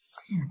there.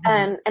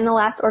 Mm-hmm. And the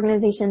last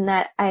organization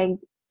that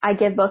I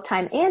give both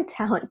time and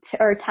talent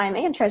or time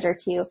and treasure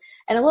to,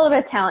 and a little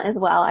bit of talent as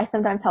well. I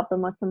sometimes help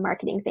them with some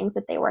marketing things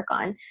that they work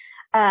on,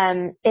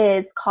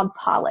 is called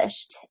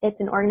Polished. It's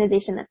an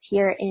organization that's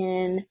here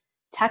in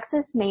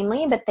Texas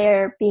mainly, but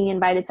they're being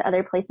invited to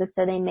other places,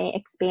 so they may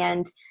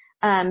expand.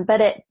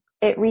 But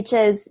it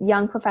reaches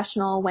young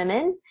professional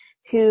women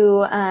who,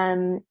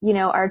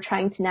 are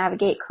trying to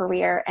navigate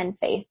career and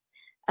faith,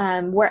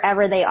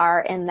 wherever they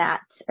are in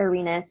that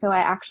arena. So I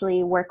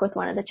actually work with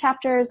one of the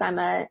chapters. I'm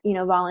a,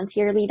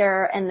 volunteer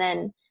leader, and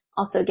then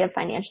also give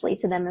financially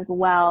to them as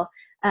well.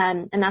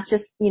 And that's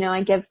just,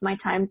 I give my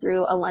time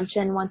through a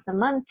luncheon once a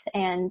month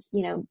and,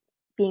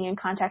 being in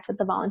contact with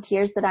the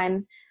volunteers that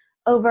I'm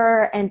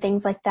over and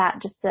things like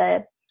that, just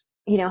to,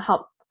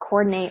 help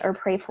coordinate or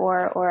pray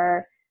for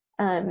or,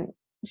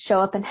 show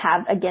up and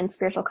have, again,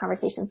 spiritual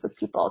conversations with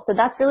people. So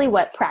that's really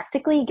what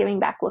practically giving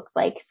back looks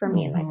like for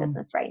me in my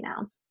business right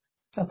now.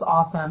 That's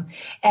awesome.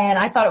 And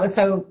I thought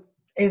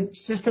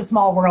it's just a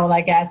small world,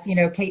 I guess.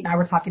 Kate and I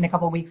were talking a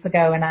couple of weeks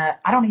ago, and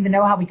I don't even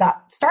know how we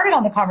got started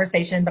on the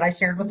conversation, but I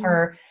shared with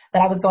her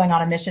that I was going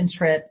on a mission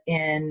trip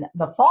in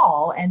the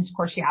fall. And of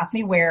course, she asked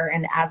me where.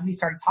 And as we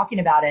started talking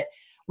about it,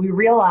 we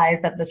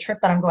realized that the trip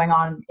that I'm going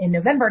on in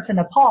November to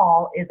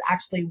Nepal is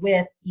actually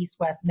with East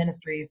West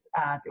Ministries,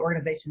 the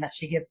organization that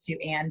she gives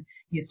to and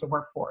used to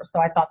work for. So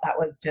I thought that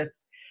was just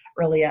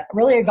really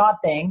a God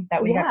thing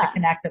that we have to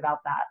connect about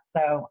that.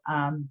 So,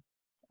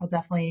 I'll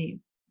definitely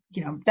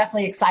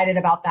excited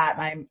about that.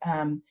 And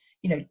I'm,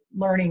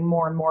 learning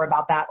more and more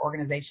about that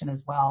organization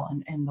as well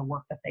and the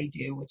work that they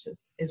do, which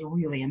is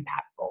really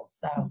impactful.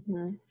 So,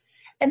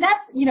 and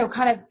that's,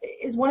 kind of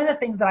is one of the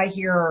things that I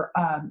hear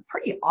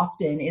pretty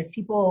often is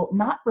people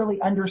not really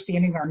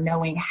understanding or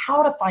knowing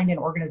how to find an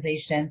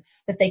organization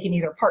that they can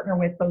either partner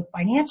with both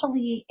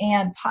financially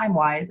and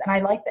time-wise. And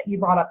I like that you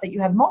brought up that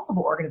you have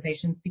multiple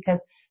organizations, because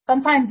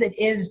sometimes it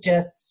is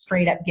just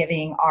straight up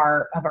giving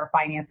of our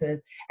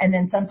finances. And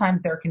then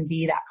sometimes there can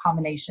be that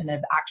combination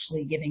of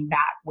actually giving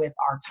back with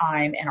our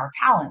time and our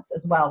talents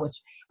as well,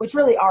 which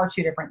really are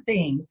two different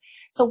things.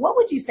 So what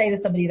would you say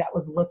to somebody that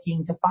was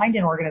looking to find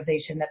an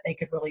organization that they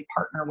could really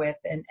partner with,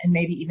 and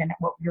maybe even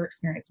what your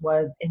experience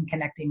was in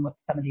connecting with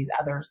some of these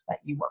others that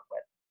you work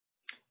with?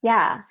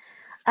 Yeah.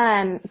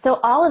 So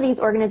all of these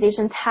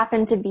organizations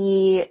happen to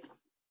be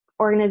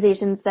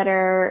organizations that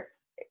are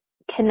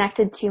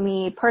connected to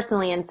me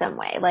personally in some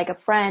way, like a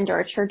friend or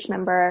a church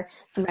member,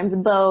 sometimes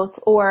both,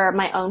 or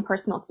my own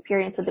personal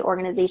experience with the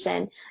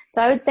organization.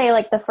 So I would say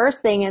the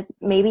first thing is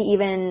maybe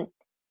even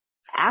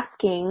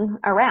asking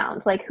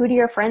around, who do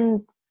your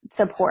friends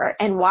support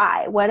and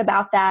why? What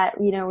about that,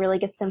 really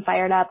gets them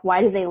fired up?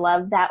 Why do they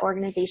love that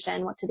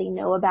organization? What do they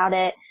know about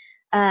it?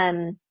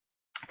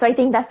 So I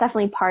think that's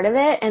definitely part of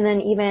it. And then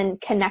even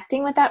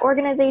connecting with that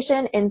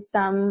organization in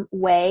some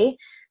way.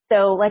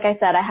 So like I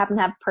said, I happen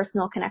to have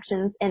personal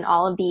connections in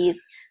all of these.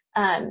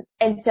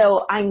 And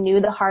so I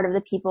knew the heart of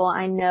the people.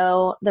 I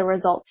know the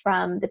results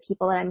from the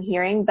people that I'm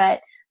hearing,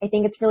 but I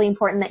think it's really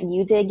important that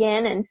you dig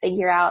in and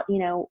figure out,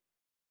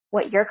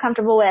 what you're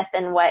comfortable with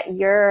and what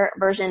your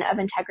version of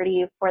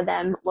integrity for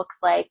them looks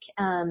like.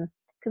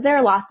 Cause there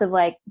are lots of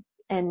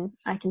and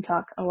I can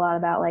talk a lot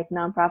about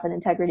nonprofit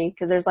integrity,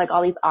 because there's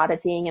all these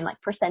auditing and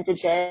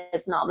percentages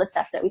and all the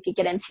stuff that we could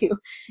get into,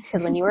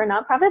 because when you are a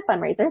nonprofit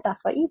fundraiser, that's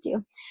what you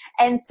do.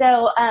 And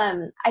so,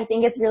 I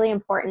think it's really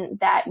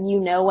important that you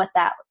know what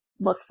that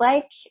looks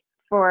like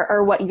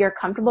or what you're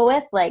comfortable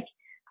with.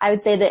 I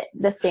would say that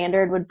the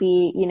standard would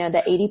be,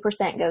 that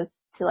 80% goes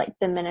to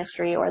the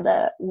ministry or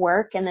the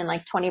work, and then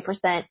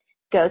 20%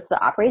 goes to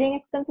the operating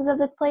expenses of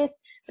this place.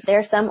 But there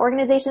are some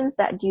organizations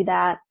that do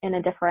that in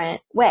a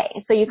different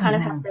way. So you kind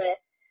of have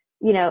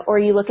to, or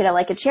you look at it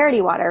like a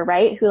Charity Water,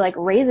 right? Who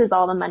raises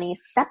all the money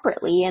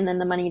separately, and then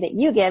the money that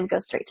you give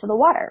goes straight to the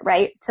water,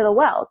 right? To the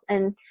wells.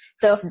 And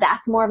so if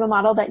that's more of a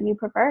model that you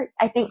prefer,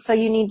 I think so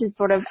you need to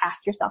sort of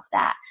ask yourself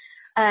that.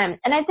 And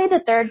I'd say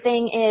the third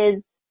thing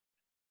is,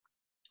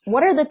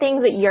 what are the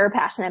things that you're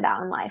passionate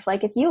about in life?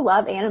 If you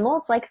love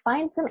animals,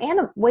 find some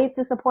ways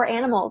to support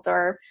animals,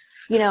 or,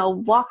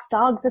 walk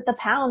dogs at the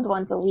pound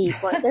once a week.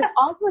 There's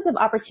all sorts of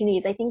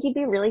opportunities. I think you'd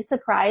be really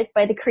surprised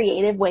by the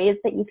creative ways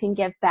that you can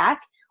give back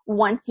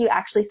once you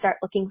actually start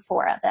looking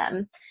for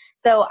them.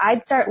 So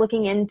I'd start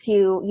looking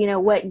into,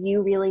 what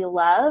you really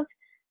love.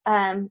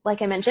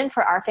 Like I mentioned,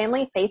 for our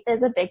family, faith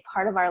is a big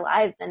part of our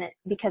lives, and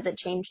because it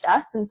changed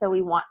us. And so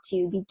we want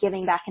to be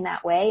giving back in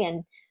that way.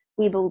 And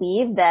we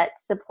believe that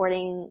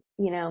supporting,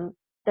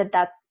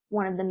 that's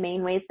one of the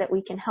main ways that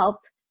we can help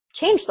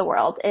change the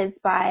world is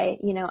by,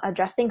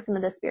 addressing some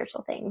of the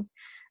spiritual things,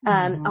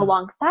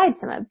 alongside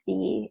some of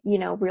the,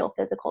 real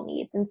physical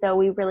needs. And so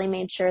we really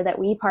made sure that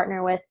we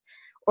partner with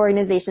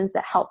organizations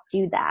that help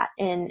do that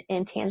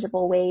in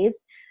tangible ways.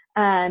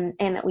 And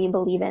that we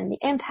believe in the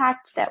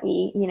impact, that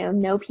we,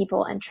 know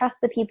people and trust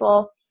the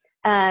people.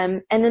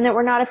 And then that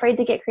we're not afraid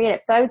to get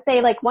creative. So I would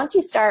say like once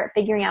you start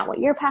figuring out what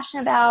you're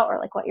passionate about or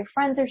like what your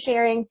friends are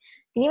sharing, you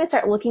can even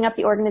start looking up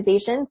the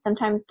organization.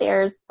 Sometimes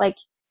there's like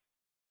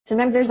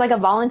a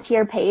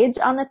volunteer page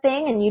on the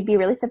thing, and you'd be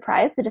really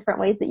surprised the different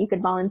ways that you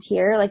could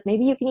volunteer. Like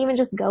maybe you can even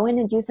just go in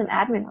and do some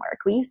admin work.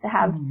 We used to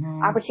have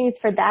opportunities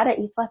for that at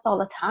East West all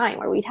the time,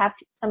 where we'd have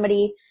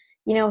somebody,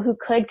 who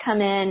could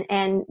come in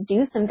and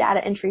do some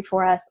data entry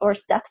for us or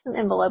stuff some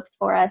envelopes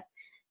for us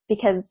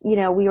because,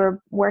 we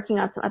were working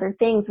on some other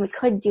things. We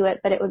could do it,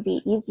 but it would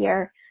be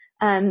easier.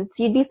 So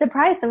you'd be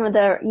surprised some of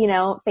the,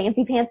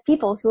 fancy pants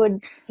people who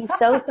would be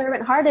so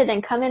servant hearted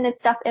and come in and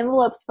stuff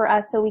envelopes for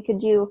us so we could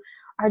do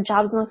our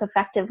jobs most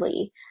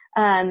effectively,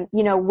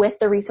 with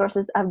the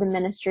resources of the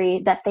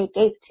ministry that they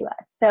gave to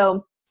us.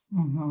 So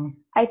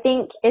I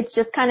think it's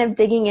just kind of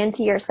digging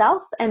into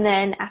yourself and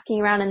then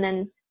asking around and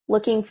then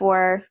looking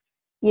for,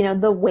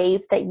 the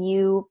ways that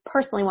you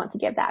personally want to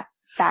give back,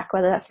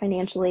 whether that's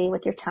financially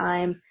with your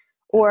time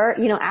or,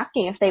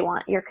 asking if they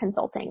want your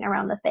consulting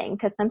around the thing.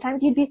 Cause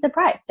sometimes you'd be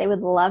surprised. They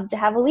would love to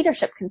have a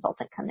leadership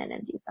consultant come in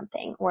and do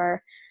something,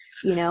 or,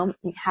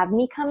 have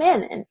me come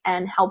in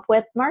and help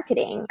with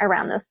marketing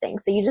around those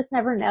things. So you just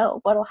never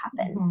know what'll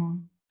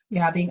happen.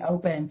 Yeah, being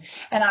open.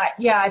 And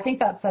I think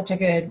that's such a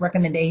good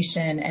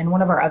recommendation. And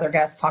one of our other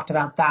guests talked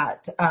about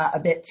that a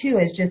bit too,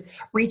 is just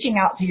reaching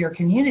out to your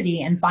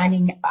community and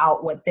finding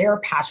out what they're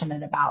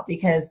passionate about.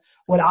 Because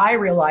what I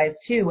realized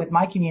too with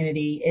my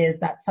community is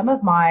that some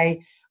of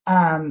my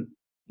clients,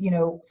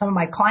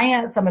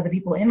 some of the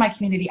people in my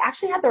community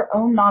actually had their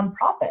own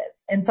nonprofits.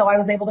 And so I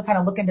was able to kind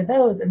of look into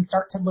those and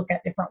start to look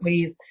at different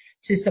ways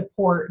to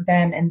support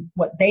them and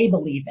what they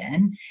believe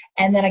in.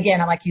 And then again,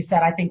 like you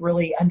said, I think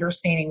really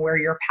understanding where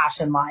your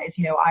passion lies.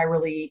 I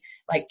really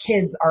like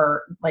kids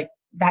are like,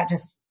 that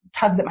just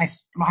tugs at my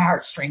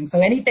heartstrings. So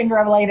anything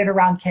related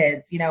around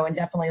kids, and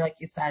definitely like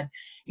you said,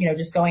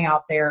 just going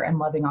out there and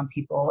loving on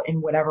people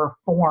in whatever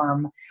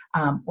form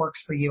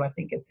works for you, I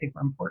think is super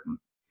important.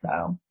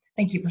 So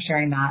thank you for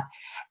sharing that.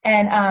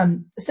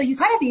 And so you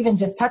kind of even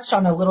just touched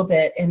on a little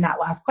bit in that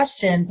last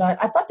question, but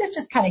I'd love to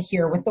just kind of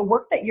hear with the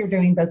work that you're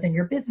doing both in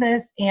your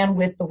business and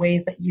with the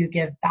ways that you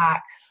give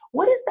back,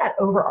 what is that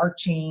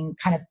overarching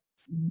kind of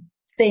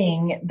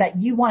thing that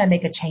you want to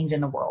make a change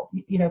in the world?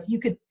 If you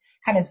could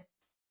kind of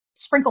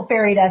sprinkle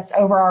fairy dust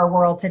over our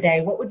world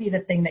today, what would be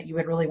the thing that you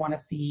would really want to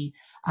see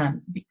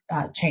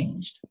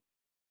changed?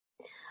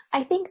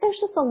 I think there's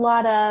just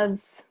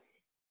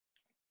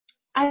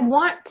I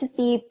want to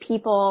see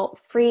people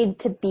freed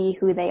to be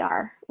who they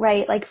are,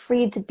 right? Like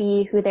freed to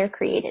be who they're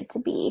created to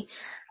be.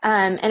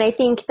 And I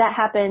think that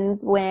happens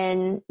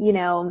when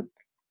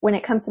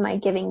it comes to my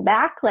giving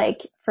back, like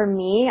for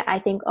me, I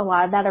think a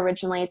lot of that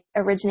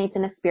originates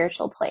in a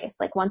spiritual place.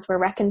 Like once we're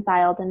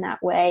reconciled in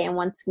that way, and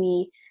once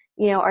we,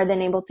 are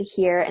then able to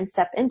hear and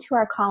step into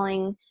our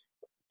calling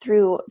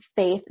through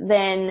faith,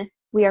 then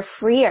we are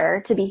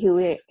freer to be who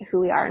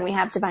we are, and we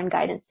have divine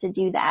guidance to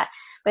do that.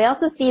 But I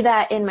also see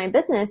that in my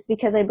business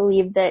because I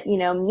believe that,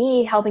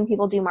 me helping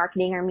people do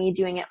marketing or me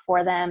doing it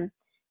for them,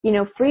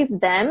 frees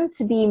them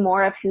to be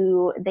more of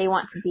who they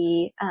want to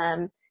be.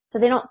 So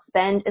they don't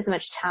spend as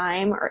much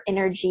time or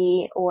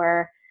energy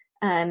or,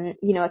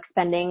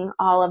 expending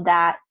all of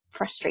that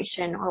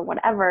frustration or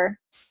whatever.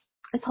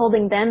 It's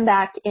holding them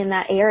back in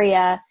that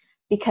area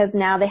because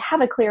now they have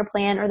a clear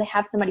plan or they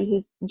have somebody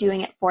who's doing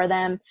it for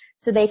them,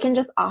 so they can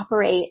just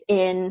operate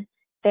in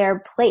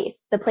their place,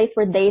 the place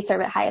where they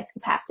serve at highest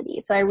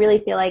capacity. So I really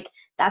feel like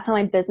that's how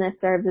my business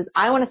serves, is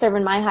I want to serve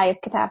in my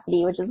highest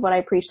capacity, which is what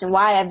I preach and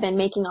why I've been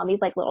making all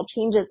these like little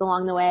changes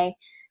along the way.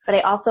 But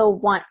I also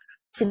want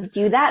to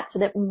do that so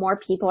that more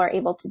people are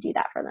able to do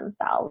that for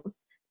themselves.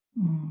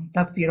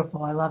 That's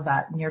beautiful. I love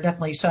that. And you're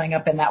definitely showing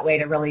up in that way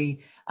to really,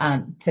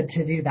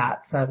 to do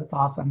that. So that's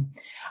awesome.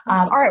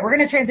 All right. We're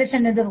going to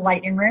transition into the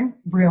lightning round.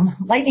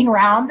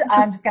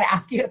 I'm just going to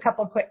ask you a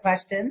couple of quick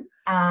questions.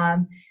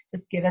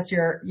 Just give us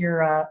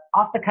your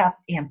off the cuff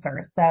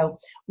answer. So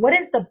what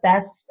is the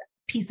best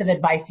piece of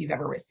advice you've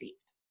ever received?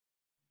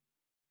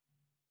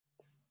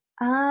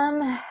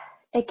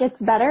 It gets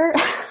better.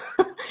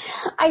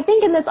 I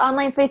think in this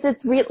online space,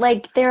 it's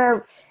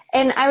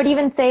and I would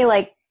even say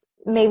like,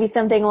 maybe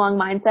something along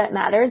mindset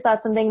matters.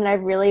 That's something that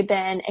I've really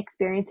been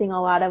experiencing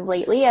a lot of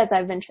lately as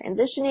I've been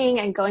transitioning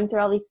and going through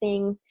all these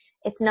things.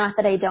 It's not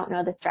that I don't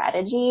know the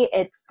strategy.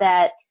 It's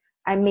that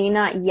I may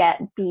not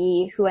yet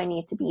be who I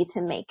need to be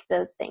to make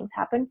those things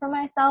happen for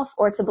myself,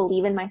 or to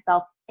believe in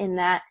myself in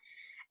that,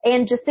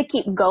 and just to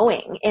keep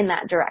going in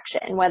that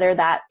direction. Whether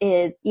that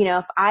is,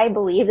 if I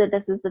believe that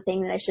this is the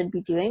thing that I should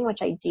be doing,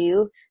 which I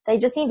do, I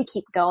just need to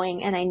keep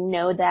going. And I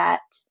know that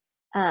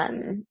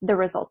the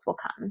results will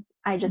come.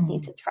 I just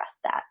need to trust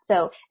that.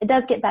 So it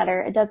does get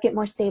better. It does get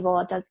more stable.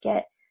 It does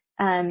get,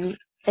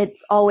 it's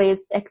always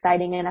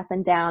exciting and up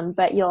and down,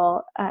 but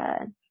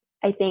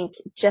I think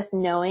just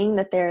knowing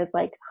that there's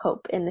like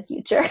hope in the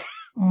future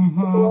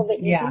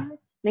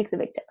makes a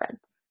big difference.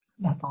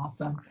 That's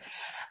awesome.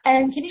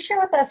 And can you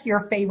share with us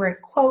your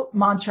favorite quote,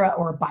 mantra,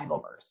 or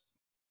Bible verse?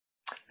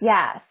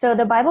 Yeah. So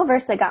the Bible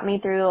verse that got me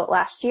through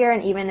last year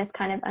and even is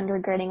kind of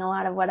undergirding a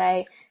lot of what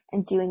I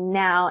am doing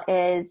now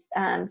is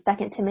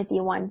 2 Timothy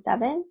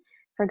 1:7.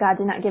 For God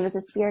did not give us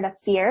a spirit of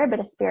fear, but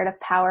a spirit of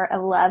power,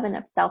 of love, and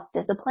of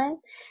self-discipline.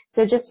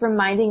 So just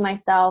reminding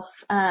myself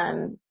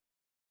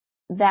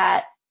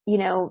that,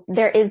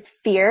 there is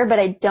fear, but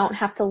I don't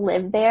have to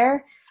live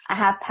there. I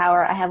have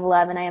power, I have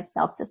love, and I have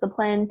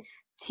self-discipline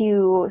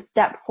to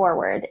step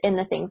forward in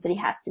the things that he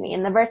has to me.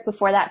 And the verse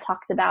before that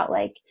talks about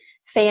like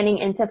fanning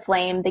into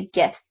flame the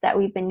gifts that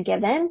we've been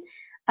given.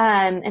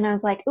 And I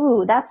was like,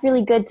 ooh, that's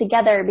really good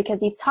together, because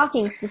he's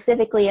talking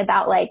specifically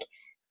about like,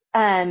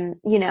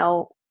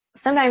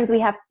 sometimes we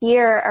have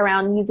fear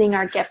around using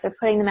our gifts or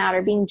putting them out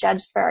or being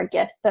judged for our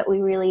gifts, but we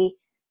really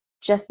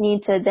just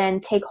need to then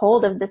take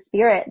hold of the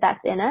spirit that's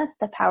in us,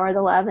 the power,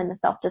 the love, and the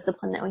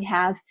self-discipline that we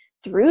have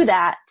through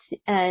that,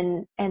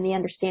 and the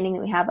understanding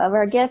that we have of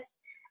our gifts.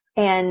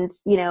 And,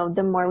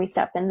 the more we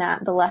step in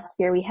that, the less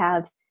fear we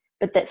have,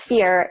 but that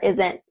fear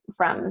isn't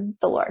from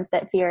the Lord,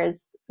 that fear is,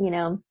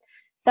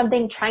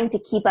 something trying to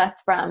keep us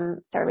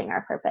from serving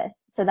our purpose.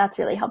 So that's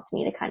really helped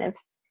me to kind of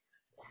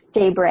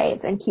stay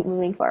brave and keep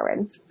moving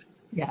forward.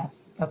 Yes,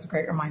 that's a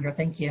great reminder.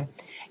 Thank you.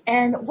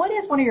 And what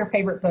is one of your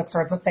favorite books or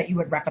a book that you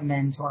would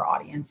recommend to our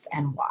audience,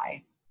 and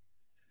why?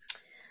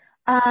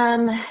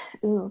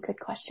 Good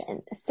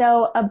question.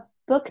 So a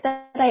book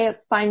that I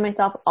find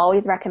myself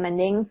always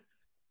recommending,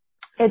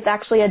 it's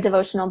actually a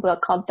devotional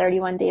book called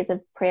 31 Days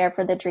of Prayer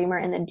for the Dreamer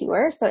and the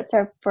Doer. So it's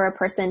for a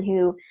person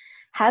who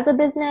has a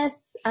business,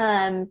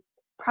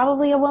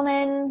 probably a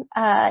woman.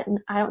 I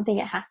don't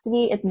think it has to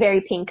be. It's very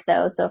pink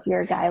though. So if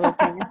you're a guy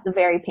listening, it's a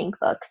very pink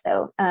book.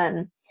 So,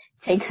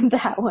 take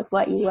that with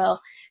what you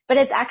will. But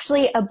it's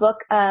actually a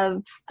book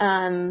of,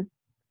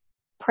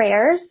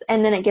 prayers,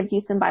 and then it gives you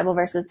some Bible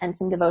verses and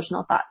some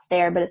devotional thoughts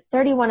there. But it's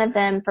 31 of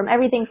them, from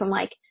everything from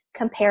like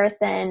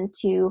comparison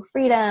to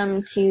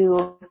freedom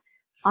to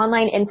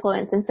online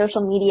influence and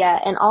social media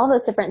and all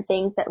those different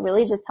things that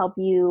really just help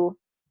you,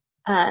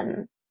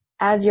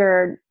 as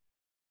you're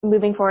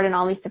moving forward in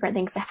all these different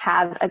things, to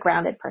have a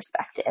grounded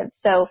perspective.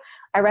 So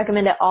I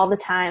recommend it all the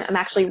time. I'm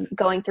actually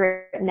going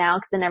through it now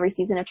because in every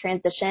season of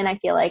transition, I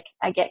feel like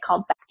I get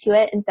called back to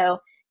it. And so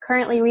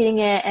currently reading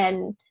it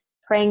and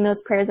praying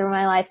those prayers over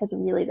my life has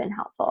really been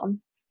helpful.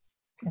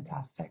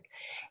 Fantastic.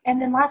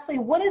 And then lastly,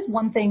 what is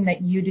one thing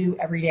that you do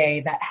every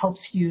day that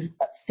helps you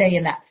stay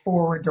in that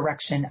forward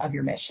direction of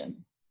your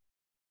mission?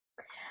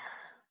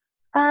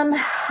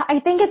 I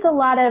think it's a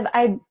lot of,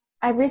 I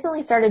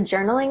recently started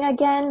journaling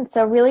again.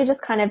 So really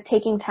just kind of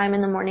taking time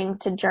in the morning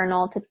to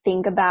journal, to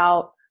think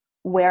about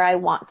where I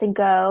want to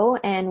go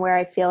and where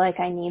I feel like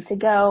I need to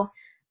go,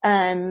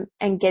 and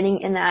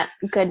getting in that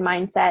good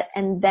mindset,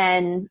 and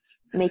then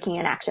making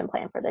an action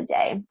plan for the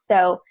day.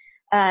 So,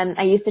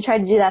 I used to try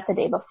to do that the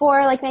day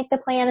before, like make the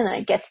plan, and then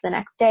I get to the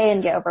next day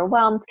and get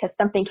overwhelmed because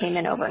something came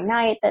in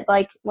overnight that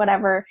like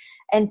whatever.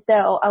 And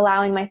so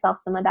allowing myself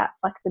some of that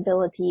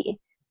flexibility,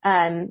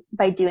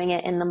 by doing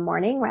it in the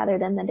morning rather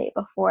than the day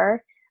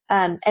before.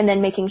 And then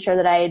making sure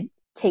that I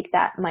take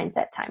that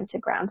mindset time to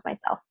ground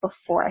myself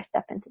before I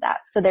step into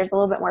that. So there's a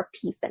little bit more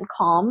peace and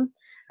calm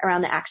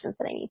around the actions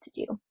that I need to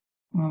do.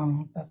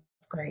 That's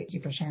great. Thank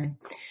you for sharing.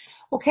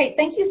 Well, Kate,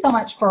 thank you so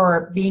much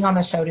for being on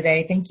the show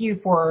today. Thank you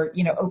for,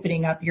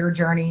 opening up your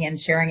journey and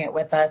sharing it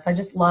with us. I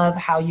just love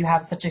how you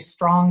have such a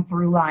strong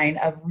through line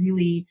of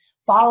really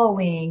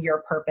following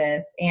your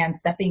purpose and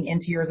stepping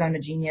into your zone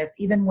of genius,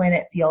 even when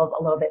it feels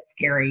a little bit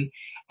scary.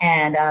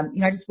 And,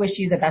 I just wish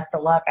you the best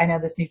of luck. I know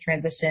this new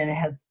transition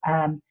has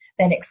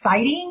been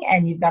exciting,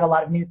 and you've got a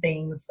lot of new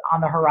things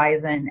on the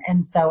horizon.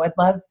 And so I'd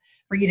love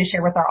for you to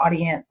share with our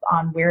audience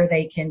on where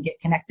they can get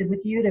connected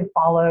with you to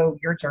follow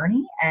your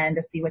journey and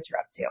to see what you're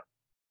up to.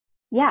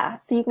 Yeah,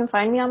 so you can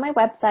find me on my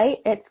website.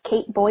 It's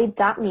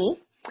kateboyd.me.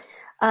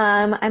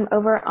 I'm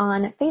over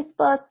on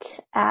Facebook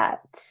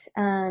at,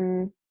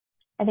 I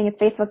think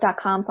it's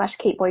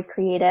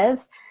facebook.com/KateBoydCreative.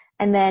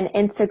 And then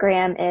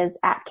Instagram is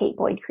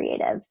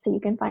 @KateBoydCreative. So you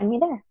can find me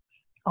there.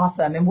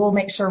 Awesome. And we'll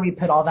make sure we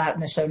put all that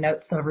in the show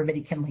notes so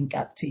everybody can link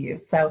up to you.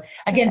 So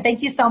again,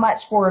 thank you so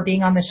much for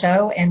being on the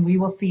show, and we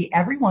will see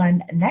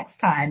everyone next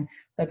time.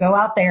 So go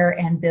out there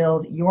and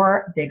build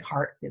your big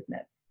heart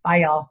business. Bye,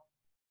 y'all.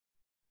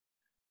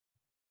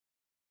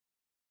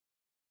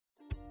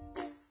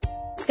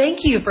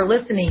 Thank you for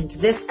listening to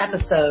this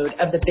episode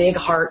of the Big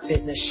Heart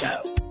Business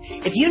Show.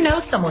 If you know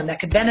someone that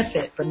could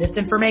benefit from this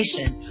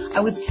information, I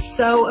would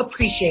so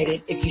appreciate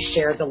it if you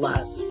shared the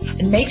love.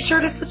 And make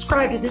sure to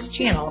subscribe to this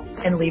channel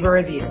and leave a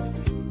review.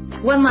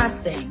 One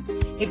last thing.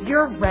 If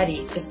you're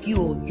ready to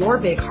fuel your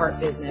big heart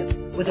business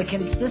with a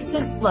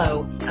consistent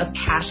flow of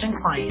cash and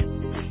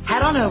clients,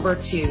 head on over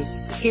to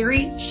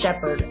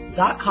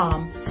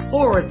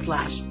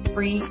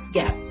carrieshepard.com/free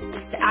gift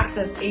to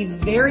access a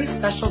very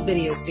special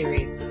video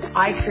series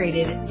I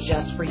created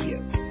just for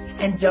you.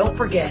 And don't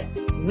forget,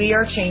 we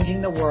are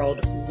changing the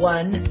world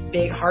one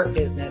big heart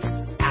business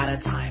at a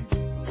time.